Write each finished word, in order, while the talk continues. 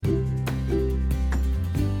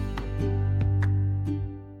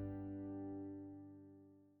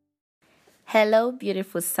Hello,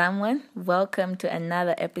 beautiful someone. Welcome to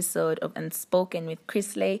another episode of Unspoken with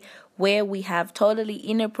Chrisley, where we have totally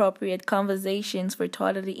inappropriate conversations for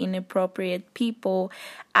totally inappropriate people.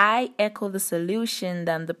 I echo the solution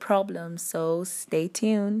than the problem, so stay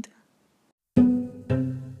tuned.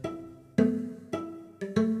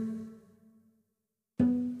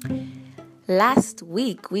 Last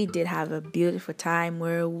week, we did have a beautiful time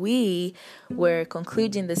where we were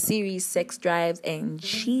concluding the series Sex Drives and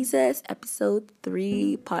Jesus, episode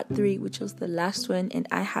 3, part 3, which was the last one, and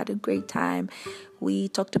I had a great time. We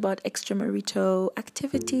talked about extramarital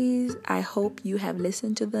activities. I hope you have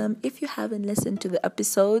listened to them. If you haven't listened to the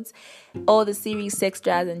episodes or the series Sex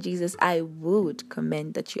Drives and Jesus, I would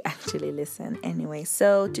commend that you actually listen. Anyway,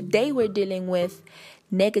 so today we're dealing with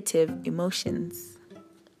negative emotions.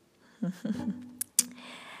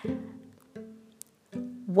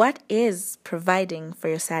 What is providing for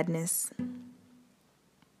your sadness?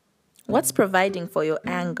 What's providing for your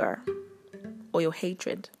anger or your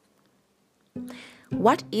hatred?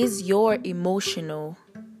 What is your emotional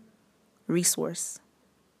resource?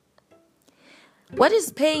 What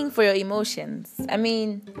is paying for your emotions?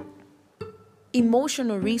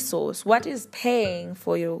 Emotional resource. What is paying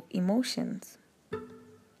for your emotions?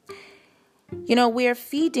 We are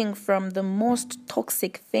feeding from the most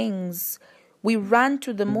toxic things. We run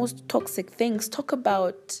to the most toxic things. Talk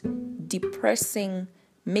about depressing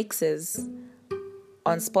mixes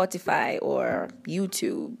on Spotify or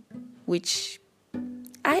YouTube, which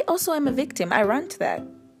I also am a victim. I run to that.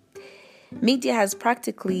 Media has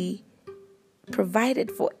practically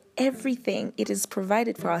provided for everything. It is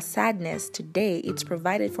provided for our sadness today. It's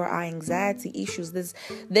provided for our anxiety issues.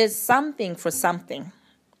 There's something for something.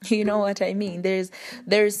 You know what I mean?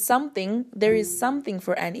 There is something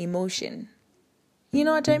for an emotion. You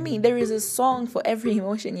know what I mean? There is a song for every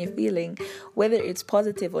emotion you're feeling, whether it's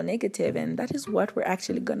positive or negative, and that is what we're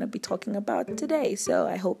actually going to be talking about today. So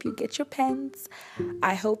I hope you get your pens.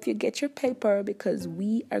 I hope you get your paper because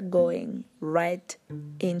we are going right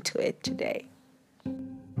into it today.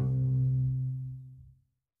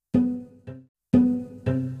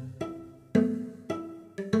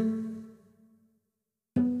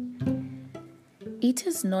 It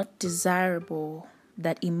is not desirable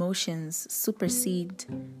that emotions supersede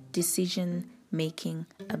decision-making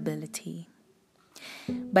ability.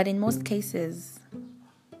 But in most cases,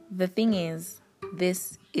 the thing is,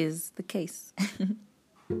 this is the case.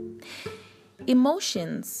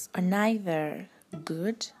 Emotions are neither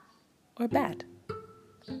good or bad.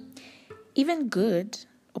 Even good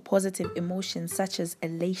or positive emotions such as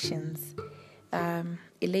elations.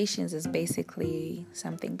 Elations is basically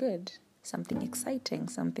something good. Something exciting,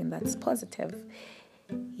 something that's positive,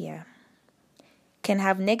 can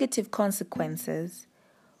have negative consequences,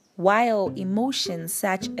 while emotions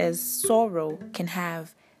such as sorrow can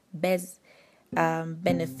have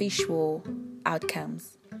beneficial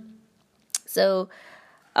outcomes. So,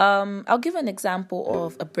 I'll give an example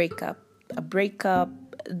of a breakup,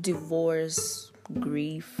 divorce,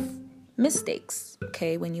 grief, mistakes.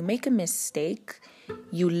 Okay, when you make a mistake,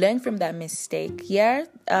 you learn from that mistake.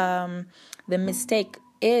 The mistake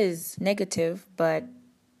is negative, but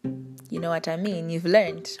you know what I mean? You've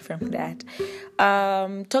learned from that.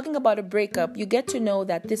 Talking about a breakup, you get to know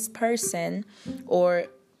that this person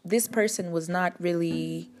was not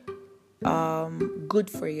really good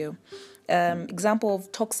for you. Example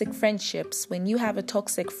of toxic friendships. When you have a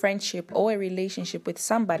toxic friendship or a relationship with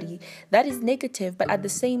somebody, that is negative, but at the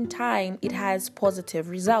same time, it has positive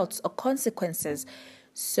results or consequences.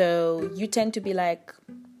 So you tend to be like,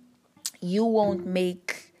 you won't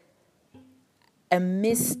make a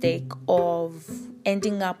mistake of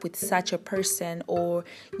ending up with such a person, or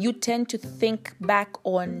you tend to think back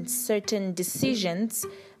on certain decisions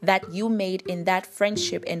that you made in that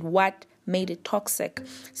friendship and what made it toxic.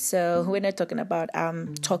 So we're not talking about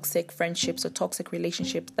toxic friendships or toxic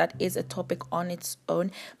relationships. That is a topic on its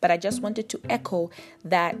own. But I just wanted to echo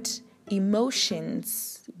that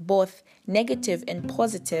emotions, both negative and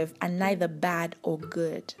positive, are neither bad or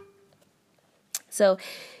good. So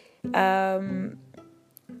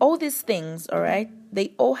all these things, all right,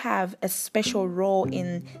 they all have a special role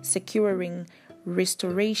in securing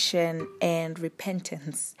restoration and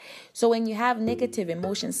repentance. So when you have negative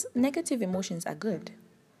emotions are good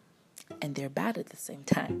and they're bad at the same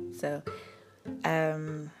time. So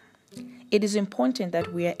it is important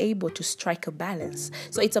that we are able to strike a balance.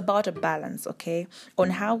 So it's about a balance, okay, on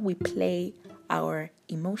how we play our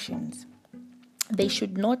emotions. They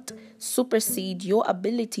should not supersede your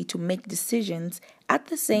ability to make decisions. At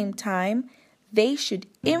the same time, they should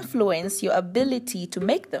influence your ability to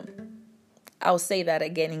make them. I'll say that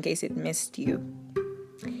again in case it missed you.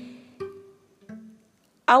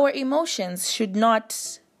 Our emotions should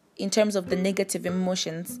not, in terms of the negative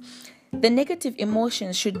emotions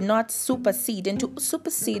should not supersede. And to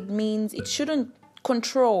supersede means it shouldn't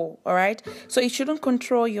control, all right? So it shouldn't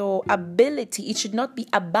control your ability. It should not be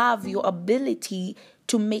above your ability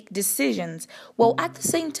to make decisions. Well, at the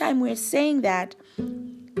same time, we're saying that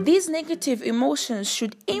these negative emotions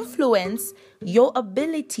should influence your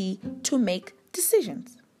ability to make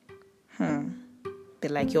decisions. Be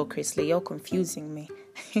like, yo, Chrisley, you're confusing me.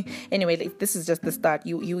 Anyway, this is just the start.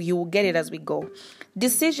 You will get it as we go.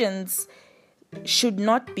 Decisions should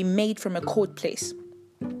not be made from a cold place.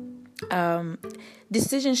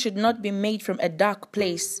 Decisions should not be made from a dark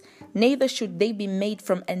place. Neither should they be made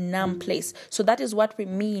from a numb place. So that is what we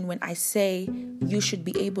mean when I say you should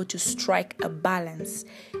be able to strike a balance.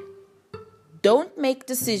 Don't make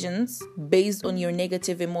decisions based on your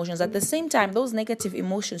negative emotions. At the same time, those negative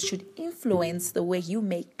emotions should influence the way you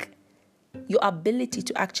make your ability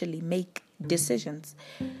to actually make decisions.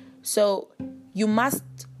 So you must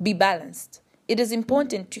be balanced. It is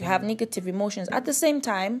important to have negative emotions. At the same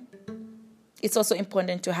time, it's also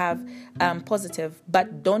important to have positive,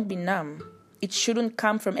 but don't be numb. It shouldn't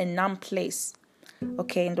come from a numb place.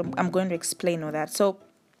 Okay, and I'm going to explain all that. So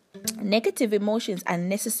negative emotions are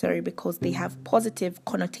necessary because they have positive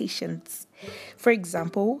connotations. For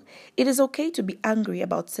example, it is okay to be angry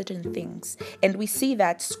about certain things. And we see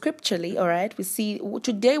that scripturally, all right?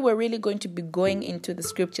 Today we're really going to be going into the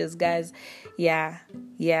scriptures, guys. Yeah,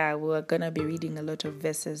 we're going to be reading a lot of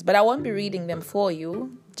verses. But I won't be reading them for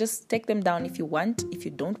you. Just take them down if you want. If you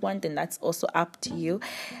don't want, then that's also up to you.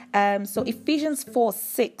 So Ephesians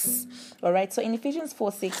 4:6. All right. So in Ephesians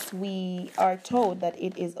 4:6, we are told that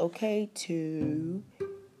it is okay to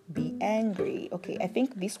be angry. Okay, I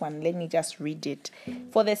think this one, let me just read it.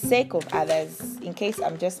 For the sake of others, in case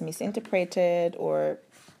I'm just misinterpreted or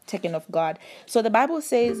taken off guard. So the Bible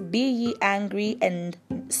says, be ye angry and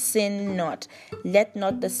sin not. Let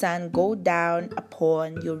not the sun go down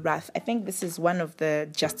upon your wrath. I think this is one of the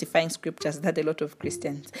justifying scriptures that a lot of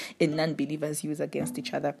Christians and non-believers use against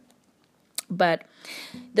each other. But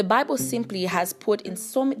the Bible simply has put in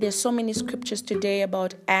there's so many scriptures today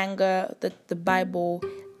about anger that the Bible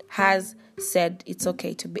has said it's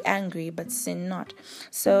okay to be angry, but sin not.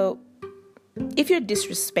 So if you're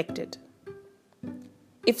disrespected,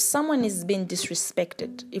 if someone is being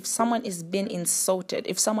disrespected, if someone is being insulted,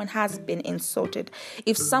 if someone has been insulted,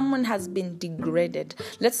 if someone has been degraded,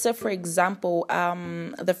 let's say, for example,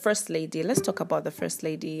 the First Lady, let's talk about the First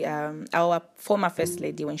Lady, our former First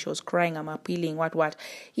Lady, when she was crying, I'm appealing, what.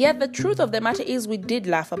 Yeah, the truth of the matter is we did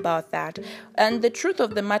laugh about that. And the truth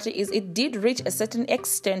of the matter is it did reach a certain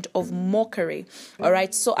extent of mockery, all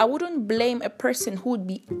right? So I wouldn't blame a person who would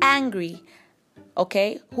be angry,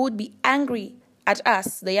 okay, who would be angry at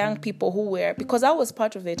us, the young people who were, because I was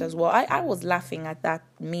part of it as well. I was laughing at that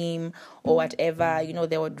meme or whatever. You know,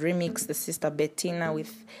 there were remix, the sister Bettina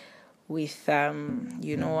with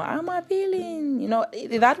I'm appealing. You know,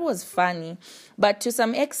 that was funny. But to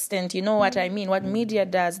some extent, you know what I mean? What media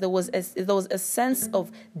does, there was a sense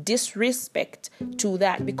of disrespect to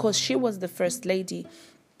that because she was the First Lady.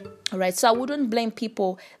 All right. So I wouldn't blame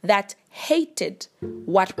people that hated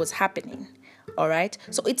what was happening. All right.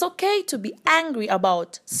 So it's okay to be angry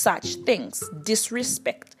about such things.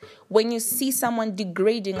 Disrespect. When you see someone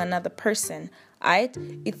degrading another person, right?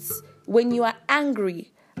 It's when you are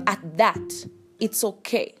angry at that, it's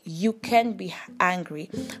okay. You can be angry.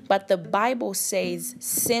 But the Bible says,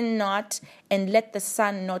 sin not and let the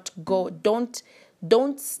sun not go. Don't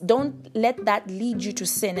let that lead you to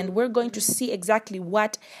sin. And we're going to see exactly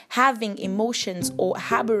what having emotions or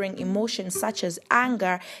harboring emotions such as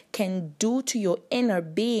anger can do to your inner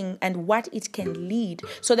being and what it can lead.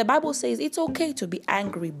 So the Bible says it's okay to be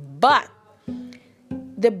angry, but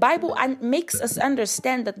the Bible makes us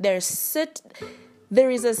understand that there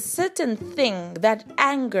is a certain thing that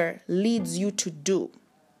anger leads you to do.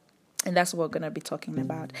 And that's what we're going to be talking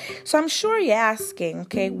about. So I'm sure you're asking,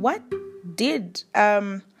 okay, what did,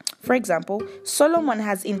 for example, Solomon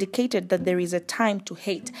has indicated that there is a time to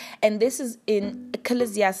hate. And this is in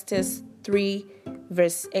Ecclesiastes 3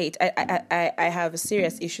 verse 8. I have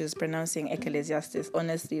serious issues pronouncing Ecclesiastes,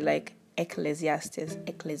 honestly, like Ecclesiastes.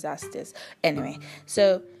 Anyway,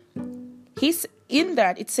 so he's in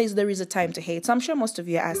that it says there is a time to hate. So I'm sure most of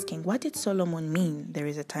you are asking, what did Solomon mean there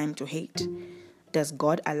is a time to hate? Does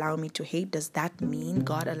God allow me to hate? Does that mean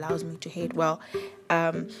God allows me to hate? Well,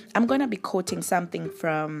 I'm going to be quoting something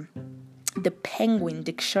from the Penguin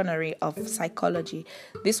Dictionary of Psychology.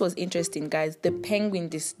 This was interesting, guys. The Penguin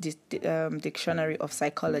Dictionary of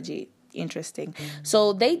Psychology. Interesting.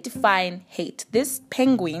 So they define hate. This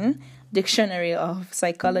Penguin Dictionary of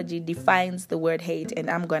Psychology defines the word hate, and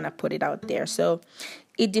I'm going to put it out there. So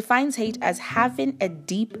it defines hate as having a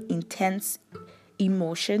deep, intense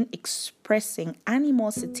emotion expressing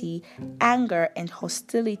animosity, anger, and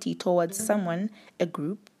hostility towards someone, a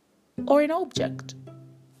group, or an object.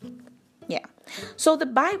 Yeah. So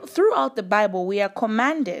throughout the Bible, we are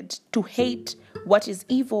commanded to hate what is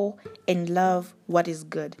evil and love what is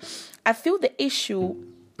good. I feel the issue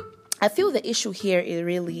here is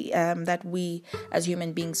really that we as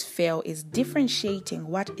human beings fail is differentiating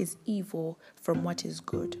what is evil from what is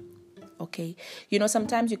good. Okay?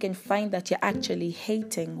 Sometimes you can find that you're actually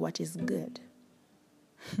hating what is good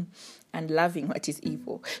and loving what is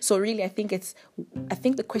evil. So really, I think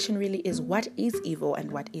the question really is, what is evil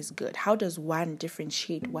and what is good? How does one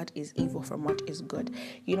differentiate what is evil from what is good?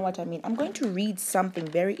 You know what I mean? I'm going to read something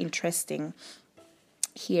very interesting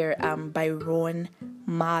here by Ron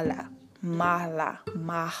Mahler, like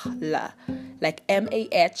Mahler.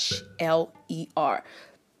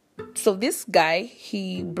 So this guy,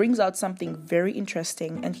 he brings out something very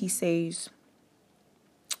interesting, and he says,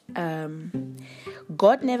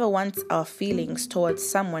 God never wants our feelings towards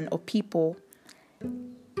someone or people,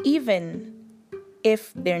 even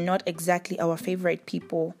if they're not exactly our favorite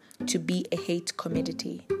people, to be a hate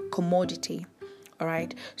commodity. All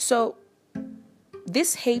right. So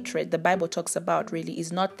this hatred the Bible talks about really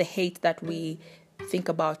is not the hate that we think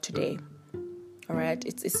about today. All right.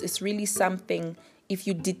 It's really something. If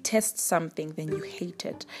you detest something, then you hate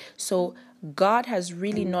it. So God has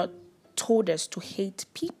really not told us to hate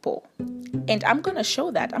people. And I'm going to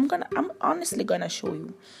show that. I'm honestly going to show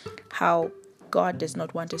you how God does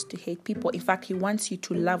not want us to hate people. In fact, he wants you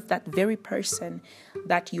to love that very person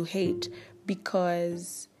that you hate,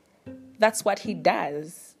 because that's what he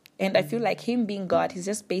does. And I feel like him being God, he's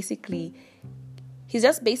just basically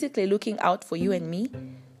looking out for you and me.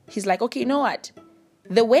 He's like, okay, you know what?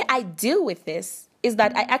 The way I deal with this is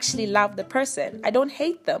that I actually love the person. I don't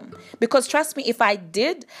hate them. Because trust me, if I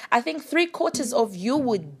did, I think 3/4 of you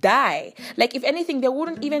would die. Like, if anything, there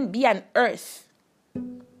wouldn't even be an earth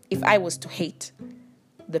if I was to hate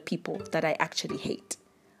the people that I actually hate.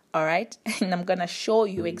 All right? And I'm going to show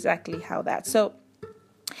you exactly how that. So,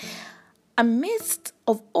 amidst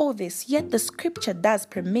of all this, yet the scripture does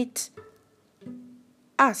permit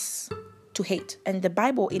us to hate. And the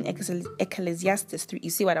Bible in Ecclesiastes 3, you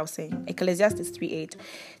see what I was saying? Ecclesiastes 3:8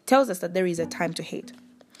 tells us that there is a time to hate.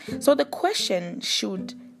 So the question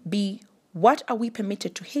should be, what are we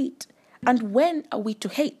permitted to hate? And when are we to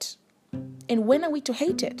hate? And when are we to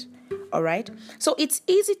hate it? All right? So it's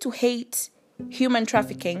easy to hate human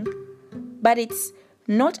trafficking, but it's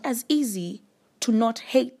not as easy to not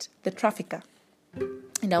hate the trafficker.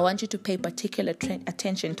 And I want you to pay particular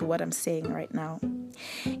attention to what I'm saying right now.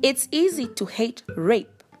 It's easy to hate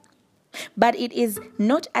rape, but it is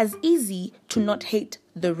not as easy to not hate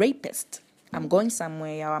the rapist. I'm going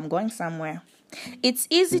somewhere, y'all. I'm going somewhere. It's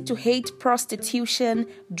easy to hate prostitution,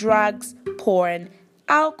 drugs, porn,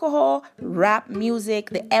 alcohol, rap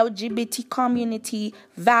music, the LGBT community,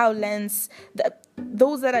 violence,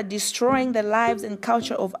 those that are destroying the lives and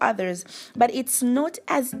culture of others. But it's not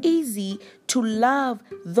as easy to love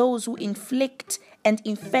those who inflict and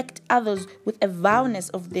infect others with a vileness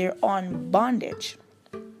of their own bondage.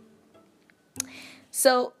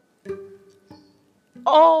 So,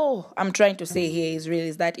 all I'm trying to say here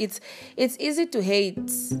is that it's easy to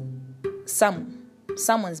hate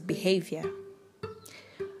someone's behavior,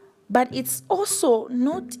 but it's also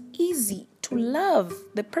not easy to love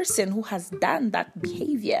the person who has done that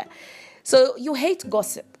behavior. So you hate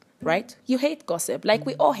gossip, right? You hate gossip. Like,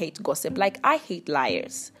 we all hate gossip. Like, I hate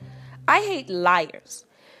liars. I hate liars.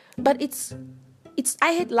 But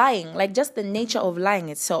I hate lying, like just the nature of lying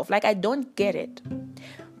itself. Like, I don't get it.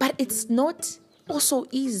 But it's not also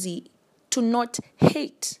easy to not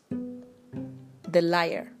hate the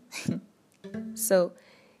liar. So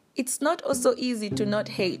it's not also easy to not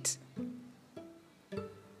hate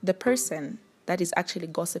the person that is actually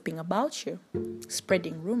gossiping about you,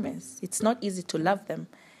 spreading rumors. It's not easy to love them.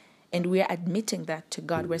 And we're admitting that to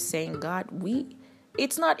God. We're saying, God,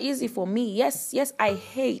 it's not easy for me. Yes, I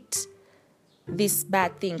hate this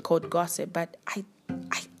bad thing called gossip, but I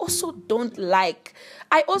also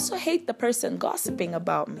I also hate the person gossiping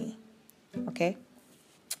about me. Okay?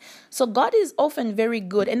 So God is often very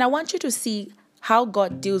good, and I want you to see how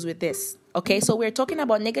God deals with this. Okay, so we're talking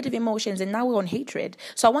about negative emotions, and now we're on hatred.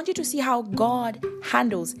 So I want you to see how God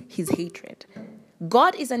handles his hatred.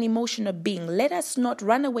 God is an emotional being. Let us not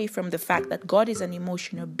run away from the fact that God is an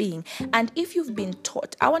emotional being. And if you've been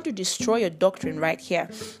taught, I want to destroy your doctrine right here.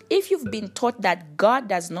 If you've been taught that God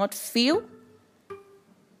does not feel,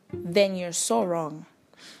 then you're so wrong.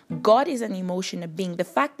 God is an emotional being. The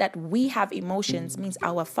fact that we have emotions means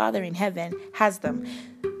our Father in heaven has them.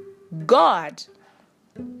 God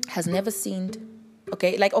has never sinned.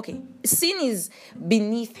 Okay, sin is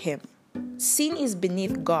beneath him. Sin is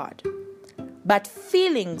beneath God. But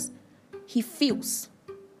feelings, he feels.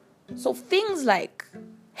 So things like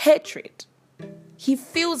hatred, he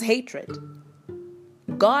feels hatred.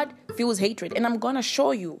 God feels hatred. And I'm going to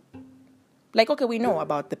show you. We know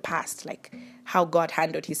about the past, how God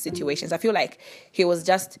handled his situations. I feel like he was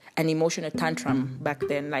just an emotional tantrum back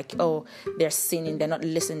then. They're sinning, they're not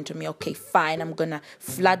listening to me. Okay, fine, I'm going to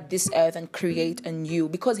flood this earth and create a new.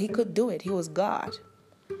 Because he could do it. He was God.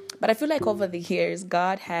 But I feel like over the years,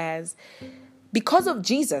 God has, because of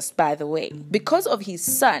Jesus, by the way, because of his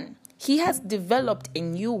son, he has developed a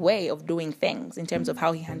new way of doing things in terms of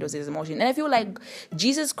how he handles his emotion. And I feel like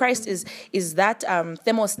Jesus Christ is that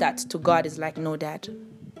thermostat to God. Is like, no, Dad.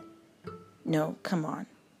 No, come on.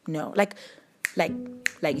 No.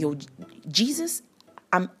 Yo, Jesus,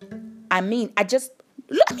 look at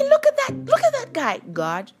that. Look at that guy.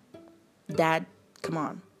 God, Dad, come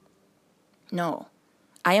on. No.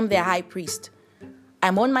 I am their high priest.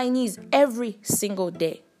 I'm on my knees every single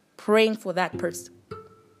day praying for that person.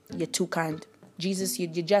 You're too kind. Jesus, you're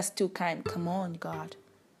just too kind. Come on, God.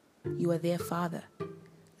 You are their Father.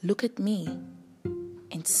 Look at me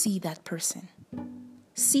and see that person.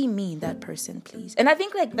 See me in that person, please. And I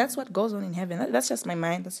think that's what goes on in heaven. That's just my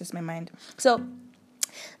mind. So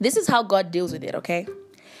this is how God deals with it, okay?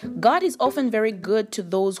 God is often very good to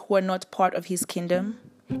those who are not part of his kingdom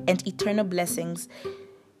and eternal blessings,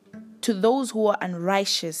 to those who are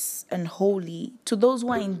unrighteous and holy, to those who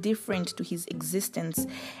are indifferent to his existence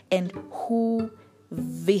and who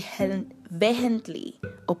vehemently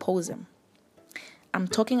oppose him. I'm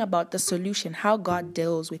talking about the solution, how God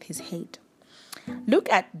deals with his hate. Look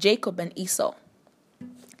at Jacob and Esau.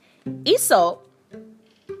 Esau,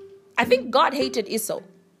 I think God hated Esau.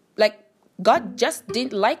 God just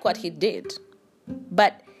didn't like what he did.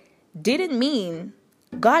 But didn't mean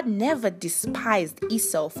God never despised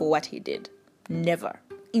Esau for what he did. Never.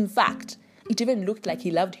 In fact, it even looked like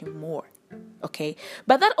he loved him more. Okay?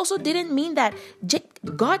 But that also didn't mean that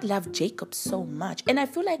God loved Jacob so much. And I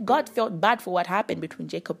feel like God felt bad for what happened between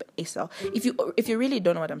Jacob and Esau. If you really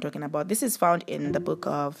don't know what I'm talking about, this is found in the book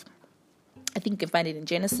of, I think you can find it in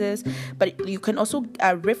Genesis, but you can also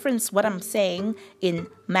reference what I'm saying in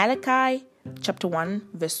Malachi chapter 1,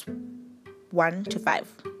 verse 1 to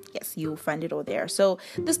 5. Yes, you'll find it all there. So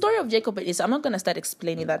the story of Jacob and Esau, I'm not going to start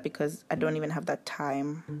explaining that because I don't even have that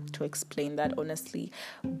time to explain that, honestly.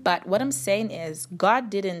 But what I'm saying is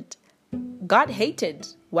God hated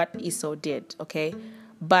what Esau did, okay?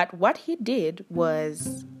 But what he did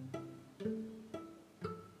was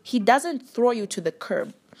he doesn't throw you to the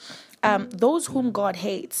curb. Those whom God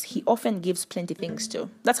hates, he often gives plenty things to.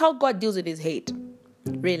 That's how God deals with his hate.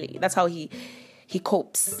 Really. That's how he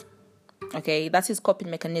copes. Okay, that's his coping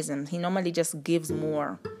mechanism. He normally just gives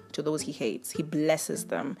more to those he hates. He blesses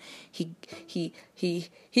them. He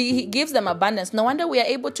gives them abundance. No wonder we are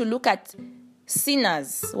able to look at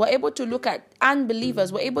sinners. We're able to look at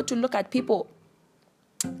unbelievers. We're able to look at people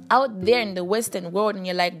out there in the Western world, and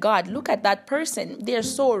you're like, God, look at that person. They're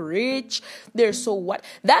so rich. They're so what?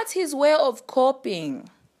 That's his way of coping.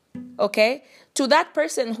 Okay, to that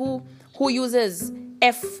person who uses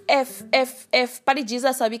F, pari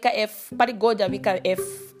Jesus abika F, pari God abika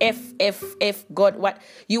F, God, what?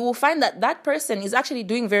 You will find that person is actually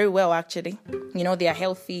doing very well, actually. They are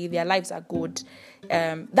healthy, their lives are good.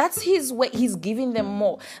 That's his way, he's giving them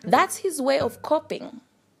more. That's his way of coping.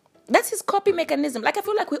 That's his coping mechanism. I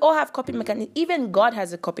feel like we all have coping mechanism. Even God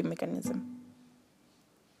has a coping mechanism,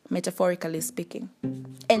 metaphorically speaking.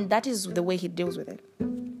 And that is the way he deals with it.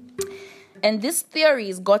 And this theory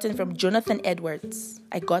is gotten from Jonathan Edwards.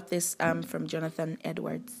 I got this from Jonathan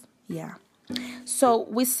Edwards. Yeah. So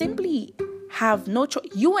we simply have no choice.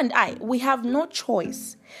 You and I, we have no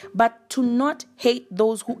choice but to not hate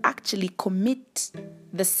those who actually commit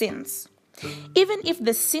the sins. Even if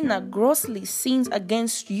the sinner grossly sins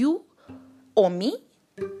against you or me,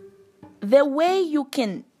 the way you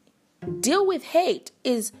can deal with hate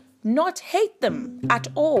is not hate them at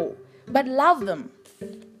all, but love them.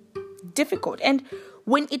 Difficult. And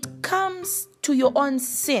when it comes to your own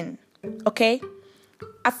sin, okay,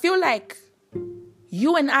 I feel like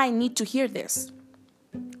you and I need to hear this.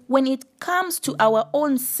 When it comes to our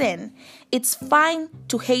own sin, it's fine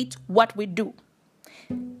to hate what we do.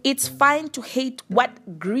 It's fine to hate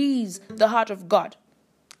what grieves the heart of God.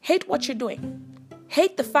 Hate what you're doing.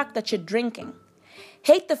 Hate the fact that you're drinking.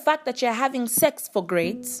 Hate the fact that you're having sex for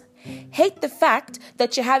grades. Hate the fact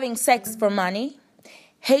that you're having sex for money.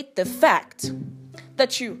 Hate the fact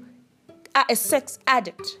that you are a sex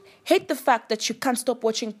addict. Hate the fact that you can't stop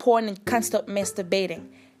watching porn and can't stop masturbating.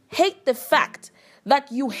 Hate the fact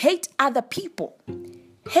that you hate other people.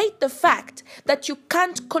 Hate the fact that you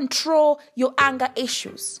can't control your anger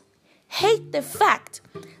issues. Hate the fact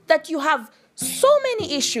that you have so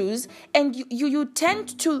many issues and you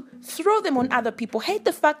tend to throw them on other people. Hate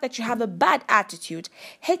the fact that you have a bad attitude.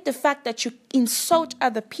 Hate the fact that you insult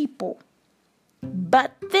other people.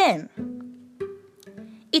 But then,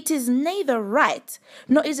 it is neither right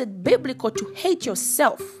nor is it biblical to hate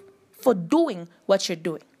yourself for doing what you're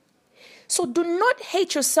doing. So do not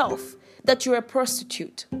hate yourself that you're a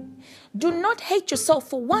prostitute. Do not hate yourself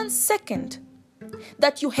for 1 second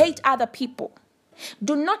that you hate other people.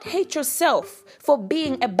 Do not hate yourself for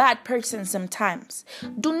being a bad person sometimes.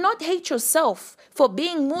 Do not hate yourself for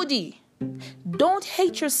being moody. Don't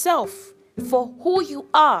hate yourself for who you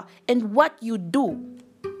are and what you do.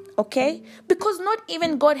 Okay? Because not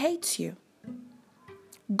even God hates you.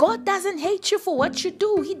 God doesn't hate you for what you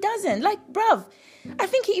do. He doesn't. Like, bruv, I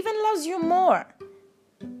think he even loves you more.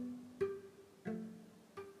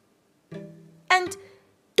 And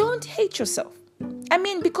don't hate yourself. I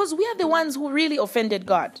mean, because we are the ones who really offended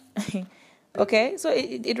God. Okay? So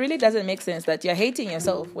it really doesn't make sense that you're hating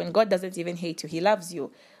yourself when God doesn't even hate you. He loves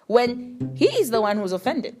you. When he is the one who's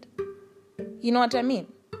offended. You know what I mean?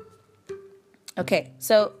 Okay,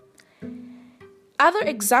 so other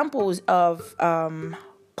examples of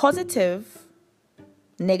positive,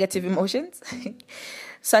 negative emotions,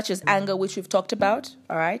 such as anger, which we've talked about,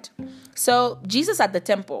 all right? So Jesus at the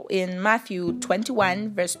temple in Matthew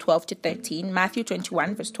 21, verse 12 to 13. Matthew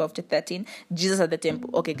 21, verse 12 to 13. Jesus at the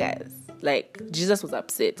temple. Okay, guys, like, Jesus was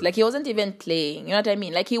upset. Like, he wasn't even playing, you know what I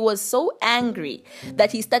mean? Like, he was so angry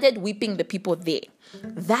that he started whipping the people there.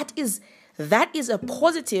 That is a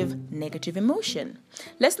positive, negative emotion.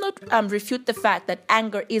 Let's not refute the fact that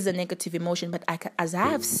anger is a negative emotion, but as I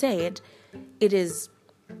have said, it is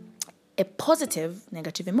a positive,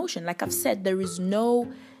 negative emotion. Like I've said, there is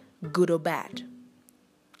no good or bad.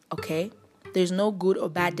 Okay? There's no good or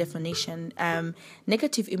bad definition.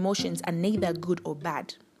 Negative emotions are neither good or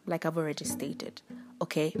bad, like I've already stated.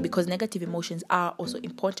 Okay? Because negative emotions are also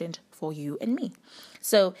important for you and me.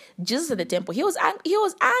 So Jesus at the temple, he was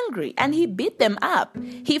angry and he beat them up.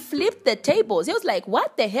 He flipped the tables. He was like,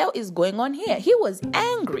 what the hell is going on here? He was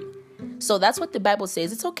angry. So that's what the Bible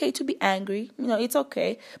says. It's okay to be angry. You know, it's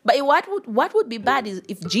okay. But what would be bad is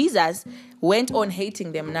if Jesus went on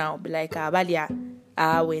hating them now. Be like, balia,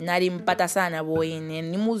 we narimpata sana boy,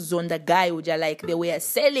 nimuzonda guy uja, like they were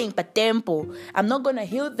selling pa temple. I'm not gonna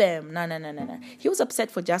heal them. No. He was upset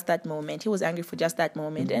for just that moment. He was angry for just that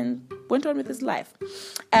moment and went on with his life.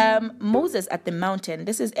 Moses at the mountain.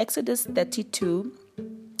 This is Exodus 32,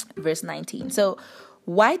 verse 19. So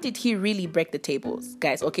why did he really break the tables,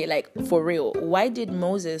 guys? Okay, like for real. Why did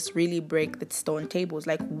Moses really break the stone tables?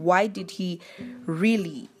 Like, why did he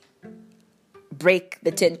really break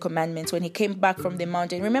the 10 commandments when he came back from the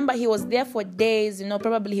mountain? Remember, he was there for days, you know,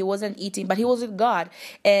 probably he wasn't eating, but he was with God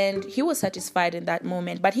and he was satisfied in that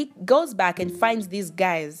moment. But he goes back and finds these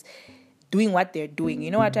guys doing what they're doing. You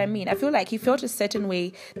know what I mean? I feel like he felt a certain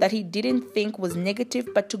way that he didn't think was negative,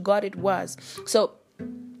 but to God it was. So,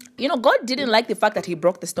 you know, God didn't like the fact that he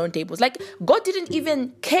broke the stone tables. Like, God didn't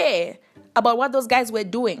even care about what those guys were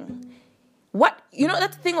doing. What, you know,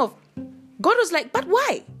 that thing of, God was like, but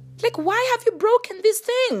why? Like, why have you broken these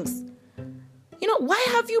things? You know, why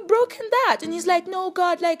have you broken that? And he's like, no,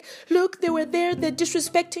 God, like, look, they were there, they're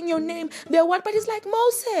disrespecting your name. They're what? But he's like,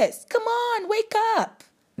 Moses, come on, wake up.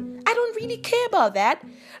 I don't really care about that.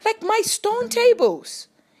 Like, my stone tables.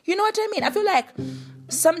 You know what I mean? I feel like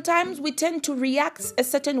sometimes we tend to react a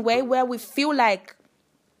certain way where we feel like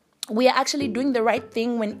we are actually doing the right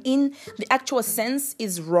thing when in the actual sense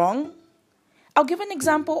is wrong. I'll give an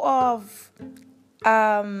example of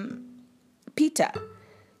Peter.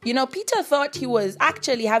 You know, Peter thought he was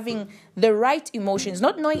actually having the right emotions,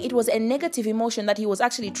 not knowing it was a negative emotion that he was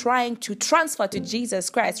actually trying to transfer to Jesus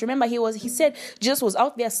Christ. Remember, he said Jesus was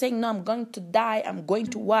out there saying, no, I'm going to die. I'm going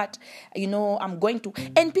to what? You know, I'm going to.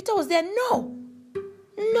 And Peter was there, no,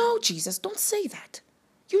 Jesus, don't say that.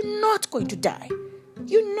 You're not going to die.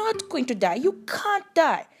 You're not going to die. You can't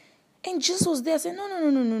die. And Jesus was there saying,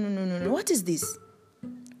 no. What is this?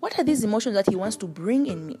 What are these emotions that he wants to bring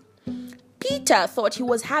in me? Peter thought he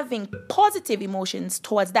was having positive emotions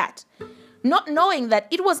towards that. not knowing that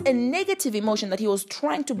it was a negative emotion that he was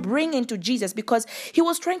trying to bring into Jesus, because he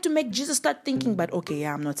was trying to make Jesus start thinking, but okay,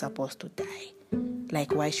 yeah, I'm not supposed to die.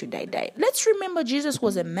 Like, why should I die? Let's remember Jesus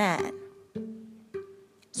was a man.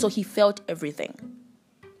 So he felt everything,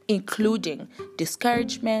 including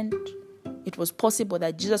discouragement. It was possible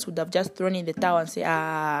that Jesus would have just thrown in the towel and say,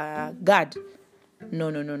 God, no,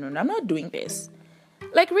 I'm not doing this.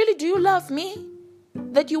 Like, really, do you love me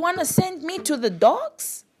that you want to send me to the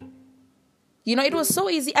dogs? You know, it was so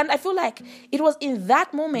easy. And I feel like it was in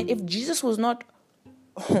that moment, if Jesus was not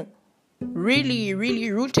really,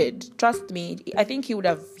 really rooted, trust me, I think he would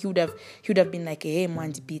have been like, hey,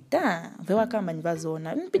 man, Peter,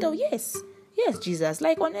 Peter, yes, Jesus.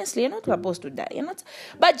 Like, honestly, you're not supposed to die. You're not.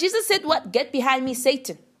 But Jesus said, what? Get behind me,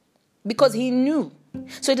 Satan. Because he knew.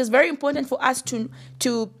 So it is very important for us to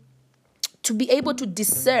be able to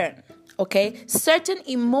discern, okay, certain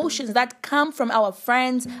emotions that come from our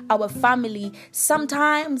friends, our family,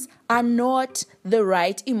 sometimes are not the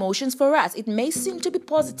right emotions for us. It may seem to be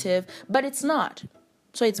positive, but it's not.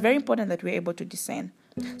 So it's very important that we're able to discern.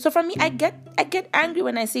 So for me, I get angry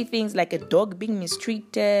when I see things like a dog being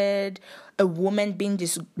mistreated, a woman being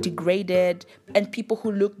degraded, and people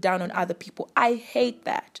who look down on other people. I hate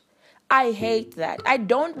that. I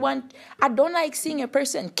don't like seeing a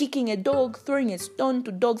person kicking a dog, throwing a stone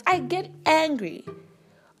to dogs. I get angry.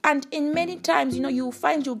 And in many times, you'll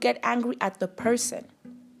find you get angry at the person.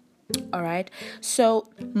 All right. So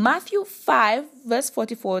Matthew 5 verse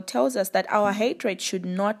 44 tells us that our hatred should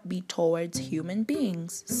not be towards human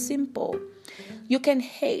beings. Simple. You can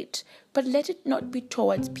hate, but let it not be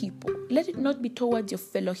towards people. Let it not be towards your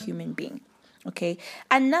fellow human being. Okay.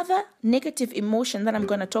 Another negative emotion that I'm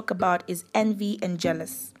going to talk about is envy and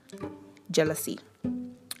jealousy.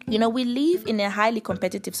 We live in a highly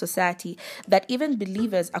competitive society that even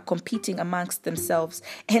believers are competing amongst themselves.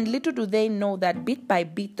 And little do they know that bit by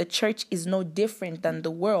bit, the church is no different than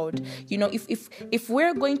the world. If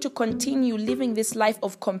we're going to continue living this life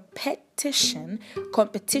of competition,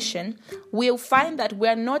 we'll find that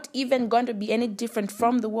we're not even going to be any different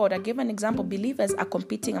from the world. I'll give an example. Believers are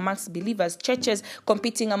competing amongst believers. Churches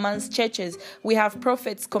competing amongst churches. We have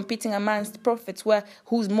prophets competing amongst prophets.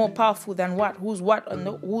 Who's more powerful than what? Who's what?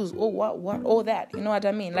 Who's what? All that. You know what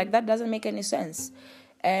I mean? Like, that doesn't make any sense.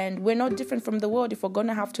 And we're not different from the world if we're going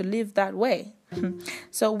to have to live that way.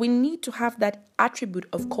 So we need to have that attribute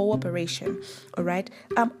of cooperation. All right?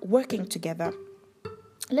 Working together.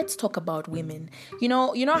 Let's talk about women. You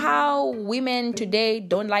know how women today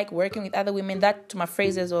don't like working with other women? That to my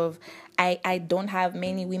phrases of, I don't have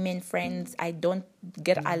many women friends. I don't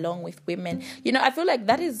get along with women. I feel like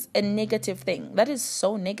that is a negative thing. That is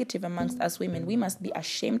so negative amongst us women. We must be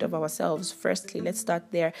ashamed of ourselves. Firstly, let's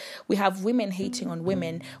start there. We have women hating on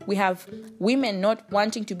women. We have women not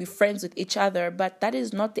wanting to be friends with each other, but that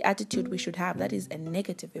is not the attitude we should have. That is a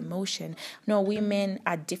negative emotion. No, women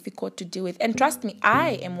are difficult to deal with. And trust me,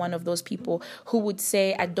 I am one of those people who would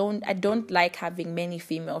say I don't like having many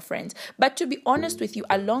female friends. But to be honest with you,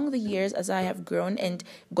 along the years as I have grown and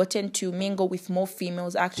gotten to mingle with more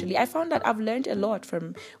females, actually, I found that I've learned a lot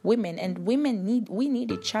from women, and we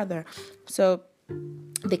need each other. So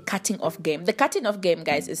the cutting off game,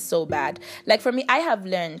 guys, is so bad. Like, for me, I have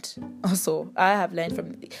learned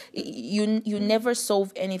from you never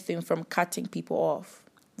solve anything from cutting people off.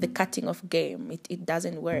 The cutting off game, it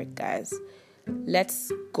doesn't work, guys.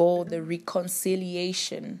 Let's go the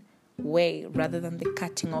reconciliation way rather than the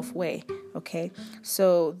cutting off way. Okay,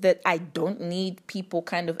 so that I don't need people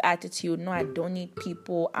kind of attitude. No, I don't need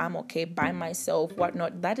people. I'm okay by myself,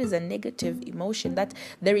 whatnot. That is a negative emotion. That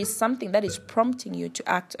there is something that is prompting you to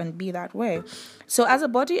act and be that way. So as a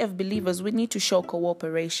body of believers, we need to show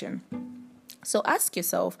cooperation. So ask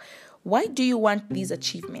yourself, why do you want these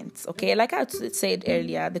achievements? Okay, like I said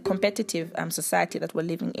earlier, the competitive society that we're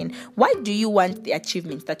living in. Why do you want the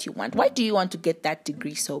achievements that you want? Why do you want to get that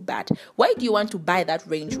degree so bad? Why do you want to buy that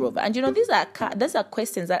Range Rover? And these are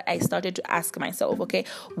questions that I started to ask myself. Okay,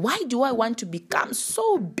 why do I want to become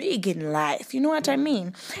so big in life? You know what I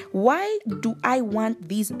mean? Why do I want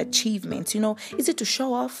these achievements? Is it to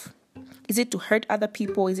show off? Is it to hurt other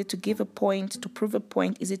people? Is it to give a point, to prove a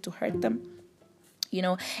point? Is it to hurt them?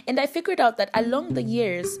 And I figured out that along the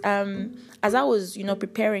years, as I was,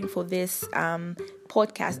 preparing for this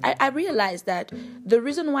podcast, I realized that the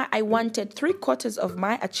reason why I wanted 3/4 of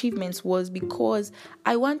my achievements was because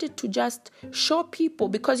I wanted to just show people,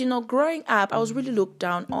 because, growing up, I was really looked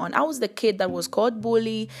down on. I was the kid that was called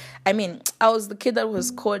bully. I was the kid that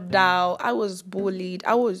was called Dow. I was bullied.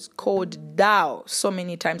 I was called Dow so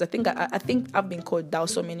many times. I think I've been called Dow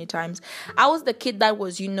so many times. I was the kid that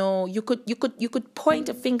was, you could point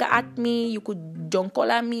a finger at me, you could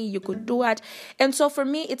donkola me, you could do it. And so for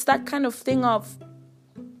me, it's that kind of thing of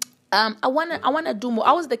I wanna do more.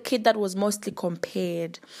 I was the kid that was mostly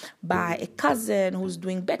compared by a cousin who's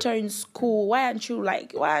doing better in school. Why don't you? Why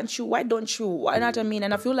don't you? You know what I mean?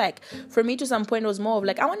 And I feel like for me, to some point, it was more of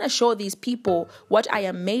like, I want to show these people what I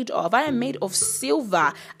am made of. I am made of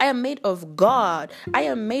silver. I am made of God. I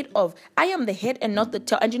am the head and not the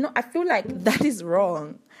tail. And I feel like that is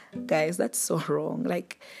wrong. Guys, that's so wrong.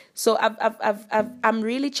 So I'm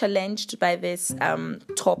really challenged by this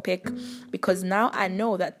topic, because now I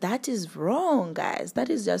know that is wrong, guys. That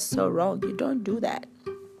is just so wrong. You don't do that.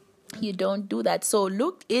 So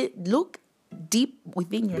look deep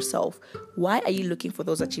within yourself. Why are you looking for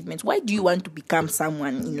those achievements? Why do you want to become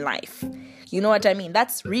someone in life? You know what I mean?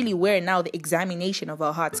 That's really where now the examination of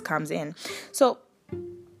our hearts comes in. So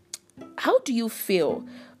how do you feel,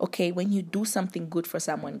 when you do something good for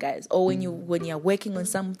someone, guys, or when you're working on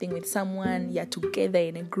something with someone, you're together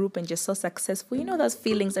in a group and you're so successful, those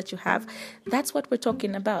feelings that you have? That's what we're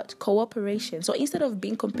talking about, cooperation. So instead of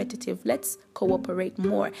being competitive, let's cooperate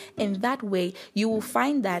more. And that way, you will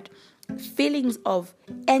find that feelings of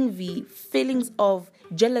envy, feelings of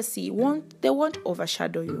jealousy won't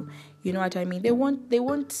overshadow you. You know what I mean? They won't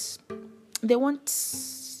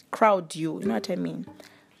crowd you. You know what I mean?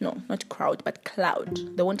 No, not crowd, but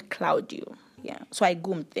cloud. They won't cloud you. Yeah. So I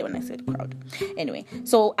gummed there when I said crowd. Anyway,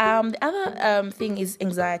 so the other thing is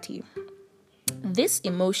anxiety. This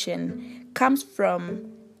emotion comes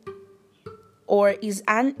from or is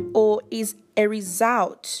a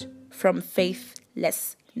result from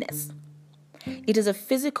faithlessness. It is a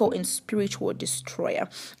physical and spiritual destroyer.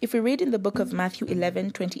 If we read in the book of Matthew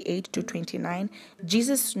 11:28-29,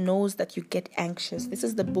 Jesus knows that you get anxious. This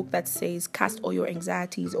is the book that says, cast all your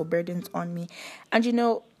anxieties or burdens on me. And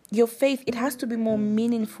your faith, it has to be more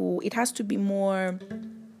meaningful. It has to be more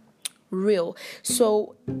real.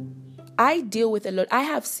 So I deal with a lot. I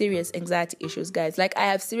have serious anxiety issues, guys. I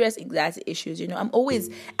have serious anxiety issues. I'm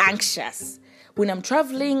always anxious. When I'm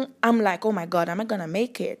traveling, I'm like, oh my God, am I going to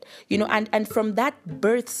make it? And from that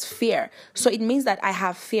births fear. So it means that I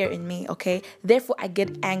have fear in me, okay? Therefore, I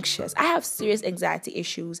get anxious. I have serious anxiety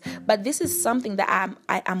issues, but this is something that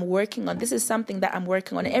I'm working on. This is something that I'm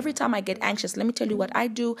working on. And every time I get anxious, let me tell you what I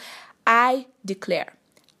do. I declare,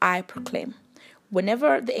 I proclaim.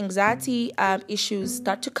 Whenever the anxiety issues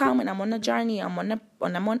start to come and I'm on a journey, I'm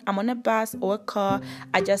on a bus or a car,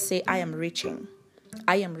 I just say, I am reaching.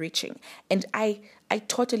 And I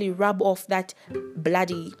totally rub off that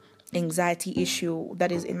bloody anxiety issue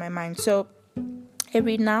that is in my mind. So a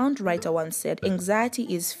renowned writer once said, anxiety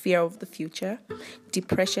is fear of the future,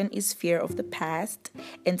 depression is fear of the past,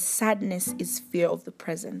 and sadness is fear of the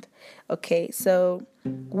present. Okay, so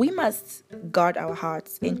we must guard our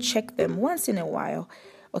hearts and check them once in a while.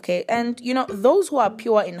 Okay, and those who are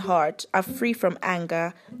pure in heart are free from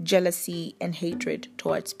anger, jealousy, and hatred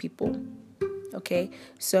towards people. Okay,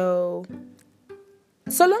 so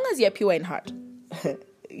long as you're pure in heart,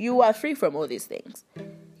 you are free from all these things.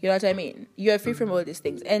 You know what I mean? You are free from all these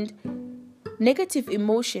things. And negative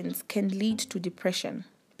emotions can lead to depression,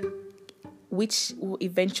 which will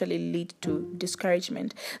eventually lead to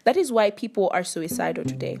discouragement. That is why people are suicidal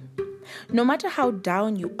today. No matter how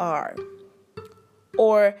down you are,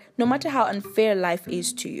 or no matter how unfair life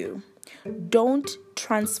is to you, don't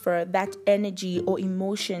transfer that energy or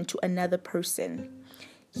emotion to another person.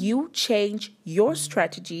 You change your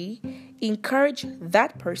strategy, encourage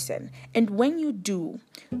that person, and when you do,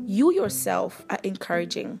 you yourself are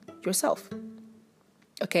encouraging yourself.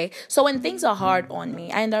 Okay, so when things are hard on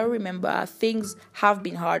me, and I remember things have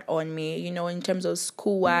been hard on me, in terms of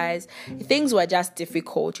school-wise, things were just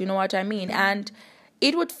difficult, you know what I mean? And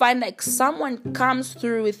it would find like someone comes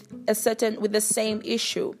through with the same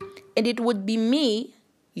issue, and it would be me,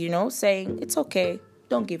 saying, it's okay,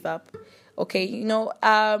 don't give up. Okay,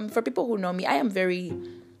 for people who know me, I am very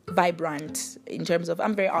vibrant in terms of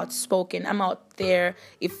I'm very outspoken. I'm out there.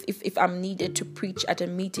 If I'm needed to preach at a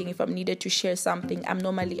meeting, if I'm needed to share something, I'm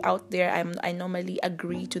normally out there. I normally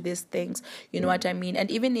agree to these things. You know what I mean? And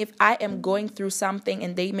even if I am going through something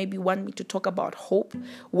and they maybe want me to talk about hope,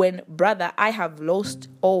 when brother, I have lost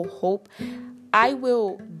all hope, I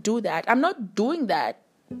will do that. I'm not doing that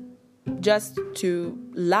just to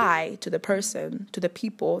lie to the person, to the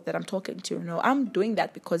people that I'm talking to. No, I'm doing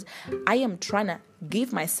that because I am trying to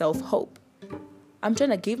give myself hope. I'm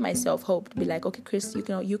trying to give myself hope to be like, okay, Chris,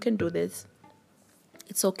 you can do this.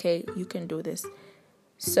 It's okay. You can do this.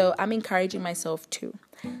 So I'm encouraging myself too.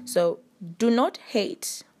 So do not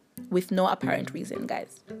hate with no apparent reason,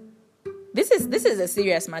 guys. This is a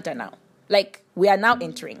serious matter now. Like, we are now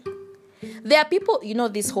entering. There are people,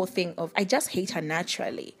 this whole thing of, I just hate her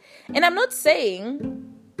naturally. And I'm not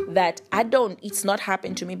saying that it's not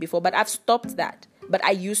happened to me before, but I've stopped that. But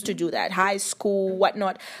I used to do that. High school,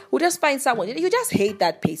 whatnot. Who just find someone, you just hate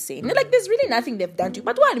that person. Like, there's really nothing they've done to you.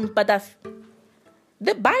 But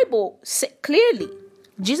the Bible clearly,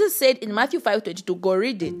 Jesus said in Matthew 5:22, go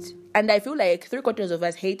read it. And I feel like 3/4 of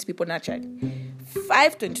us hate people naturally.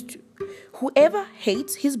 5:22. Whoever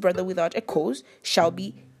hates his brother without a cause shall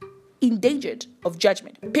be endangered of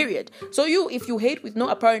judgment. Period. So if you hate with no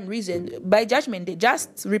apparent reason, by judgment day,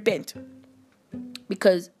 just repent.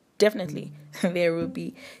 Because definitely there will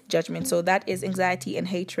be judgment. So that is anxiety and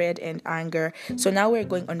hatred and anger. So now we're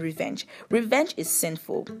going on revenge. Revenge is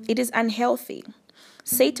sinful. It is unhealthy.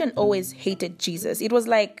 Satan always hated Jesus. It was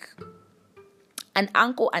like an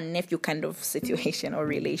uncle and nephew kind of situation or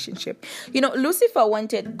relationship. Lucifer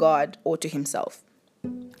wanted God all to himself.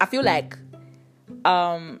 I feel like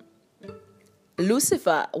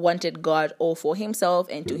Lucifer wanted God all for himself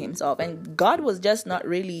and to himself. And God was just not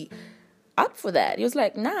really up for that. He was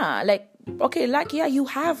like, nah, like, okay, like, yeah, you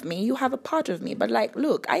have me. You have a part of me. But like,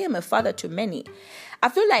 look, I am a father to many. I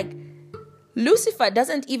feel like Lucifer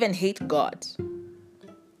doesn't even hate God.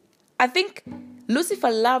 I think Lucifer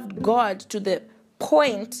loved God to the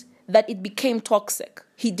point that it became toxic.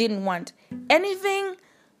 He didn't want anything.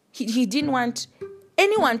 He didn't want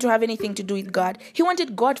anyone to have anything to do with God. He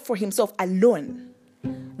wanted God for himself alone.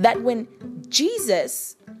 That when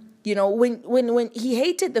Jesus, when he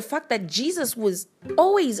hated the fact that Jesus was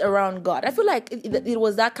always around God. I feel like it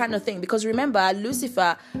was that kind of thing. Because remember,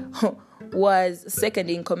 Lucifer was second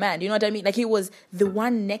in command. You know what I mean? Like, he was the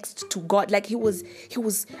one next to God. Like, he was,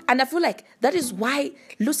 and I feel like that is why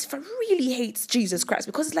Lucifer really hates Jesus Christ.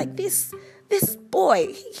 Because it's like, this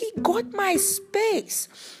boy, he got my space.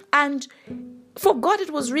 And for God,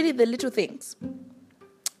 it was really the little things.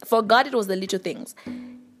 For God, it was the little things.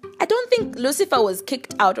 I don't think Lucifer was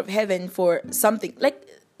kicked out of heaven for something. Like,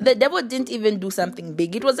 the devil didn't even do something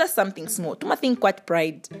big. It was just something small. To think quite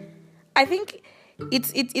pride. I think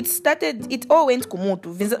it started, it all went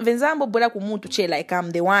kumutu. Venzambo bola kumutu che, like,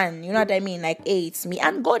 I'm the one. You know what I mean? Like, hey, it's me.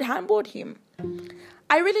 And God humbled him.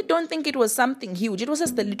 I really don't think it was something huge. It was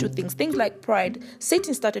just the little things. Things like pride.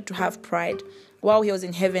 Satan started to have pride while he was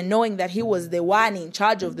in heaven, knowing that he was the one in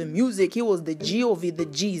charge of the music. He was the G of the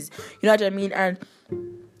G's. You know what I mean? And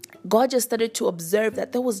God just started to observe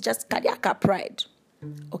that there was just kadiaka pride.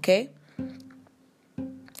 Okay?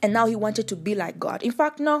 And now he wanted to be like God. In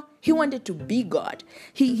fact, no, he wanted to be God.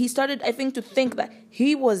 He started, I think, to think that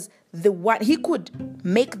he was the one. He could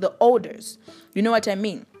make the orders. You know what I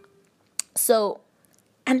mean? So,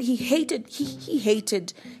 and he hated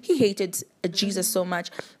Jesus so much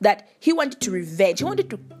that he wanted to revenge. He wanted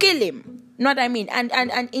to kill him. You know what I mean? And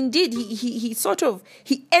indeed, he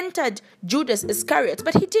entered Judas Iscariot,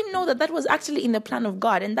 but he didn't know that was actually in the plan of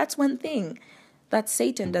God. And that's one thing that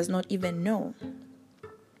Satan does not even know.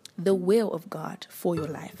 The will of God for your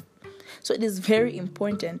life. So it is very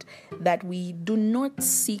important that we do not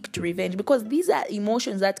seek to revenge, because these are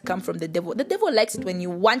emotions that come from the devil. The devil likes it when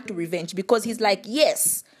you want to revenge, because he's like,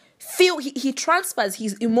 yes, he transfers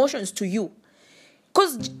his emotions to you.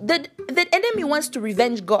 Because the enemy wants to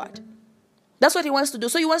revenge God. That's what he wants to do.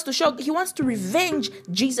 So he wants to revenge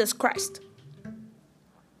Jesus Christ.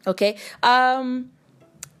 Okay?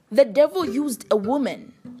 The devil used a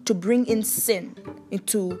woman to bring in sin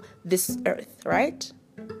into this earth, right?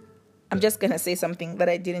 I'm just going to say something that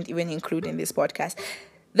I didn't even include in this podcast.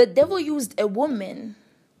 The devil used a woman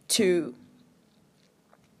to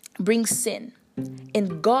bring sin,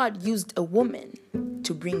 and God used a woman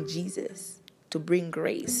to bring Jesus, to bring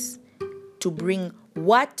grace, to bring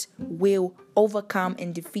what will overcome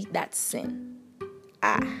and defeat that sin.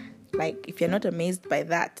 Like, if you're not amazed by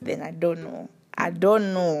that, then I don't know.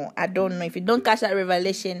 If you don't catch that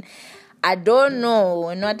revelation, I don't know.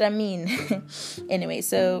 You know what I mean? Anyway,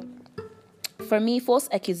 so for me, false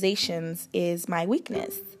accusations is my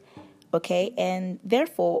weakness. Okay? And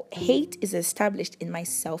therefore, hate is established in my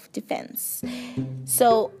self-defense.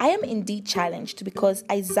 So I am indeed challenged, because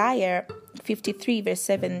Isaiah 53 verse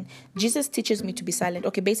 7, Jesus teaches me to be silent.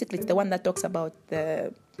 Okay, basically it's the one that talks about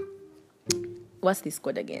what's this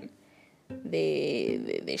code again?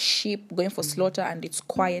 the sheep going for slaughter and it's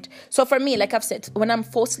quiet. So for me, like I've said, when I'm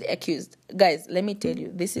falsely accused, guys, let me tell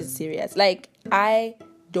you, this is serious. Like, I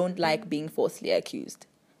don't like being falsely accused.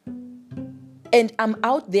 And I'm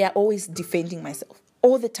out there always defending myself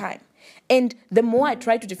all the time. And the more I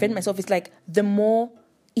try to defend myself, it's like the more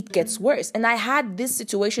it gets worse. And I had these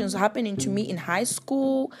situations happening to me in high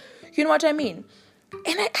school. You know what I mean?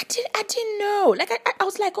 And I didn't know. Like, I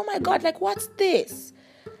was like, oh my God, like, what's this?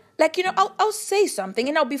 Like, you know, I'll say something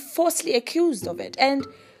and I'll be falsely accused of it. And,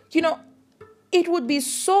 you know, it would be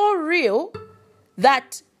so real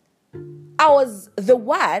that I was the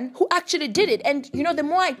one who actually did it. And, you know, the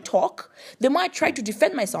more I talk, the more I try to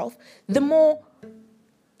defend myself, the more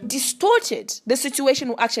distorted the situation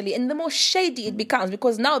will actually, and the more shady it becomes,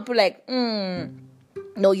 because now people are like,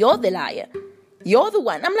 no, you're the liar. You're the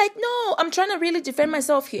one. I'm like, no, I'm trying to really defend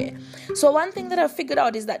myself here. So one thing that I figured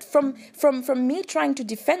out is that from me trying to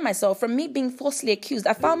defend myself, from me being falsely accused,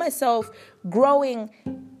 I found myself growing,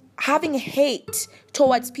 having hate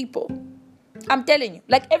towards people. I'm telling you,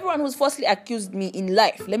 like everyone who's falsely accused me in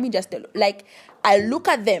life, let me just tell you, like I look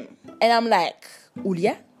at them and I'm like,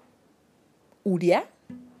 Ulia?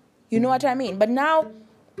 You know what I mean? But now,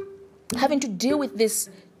 having to deal with this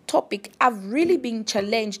topic, I've really been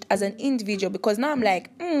challenged as an individual, because now I'm like,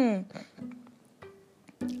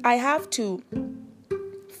 I have to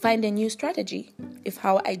find a new strategy of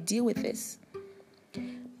how I deal with this.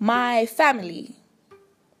 My family,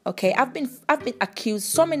 okay, I've been accused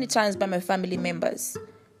so many times by my family members.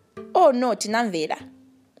 Oh no, Tinanvela.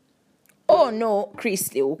 Oh no, Chris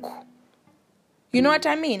Leuku. You know what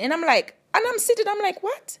I mean? And I'm like, and I'm sitting, I'm like,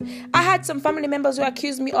 what? I had some family members who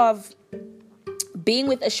accused me of being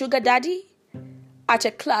with a sugar daddy at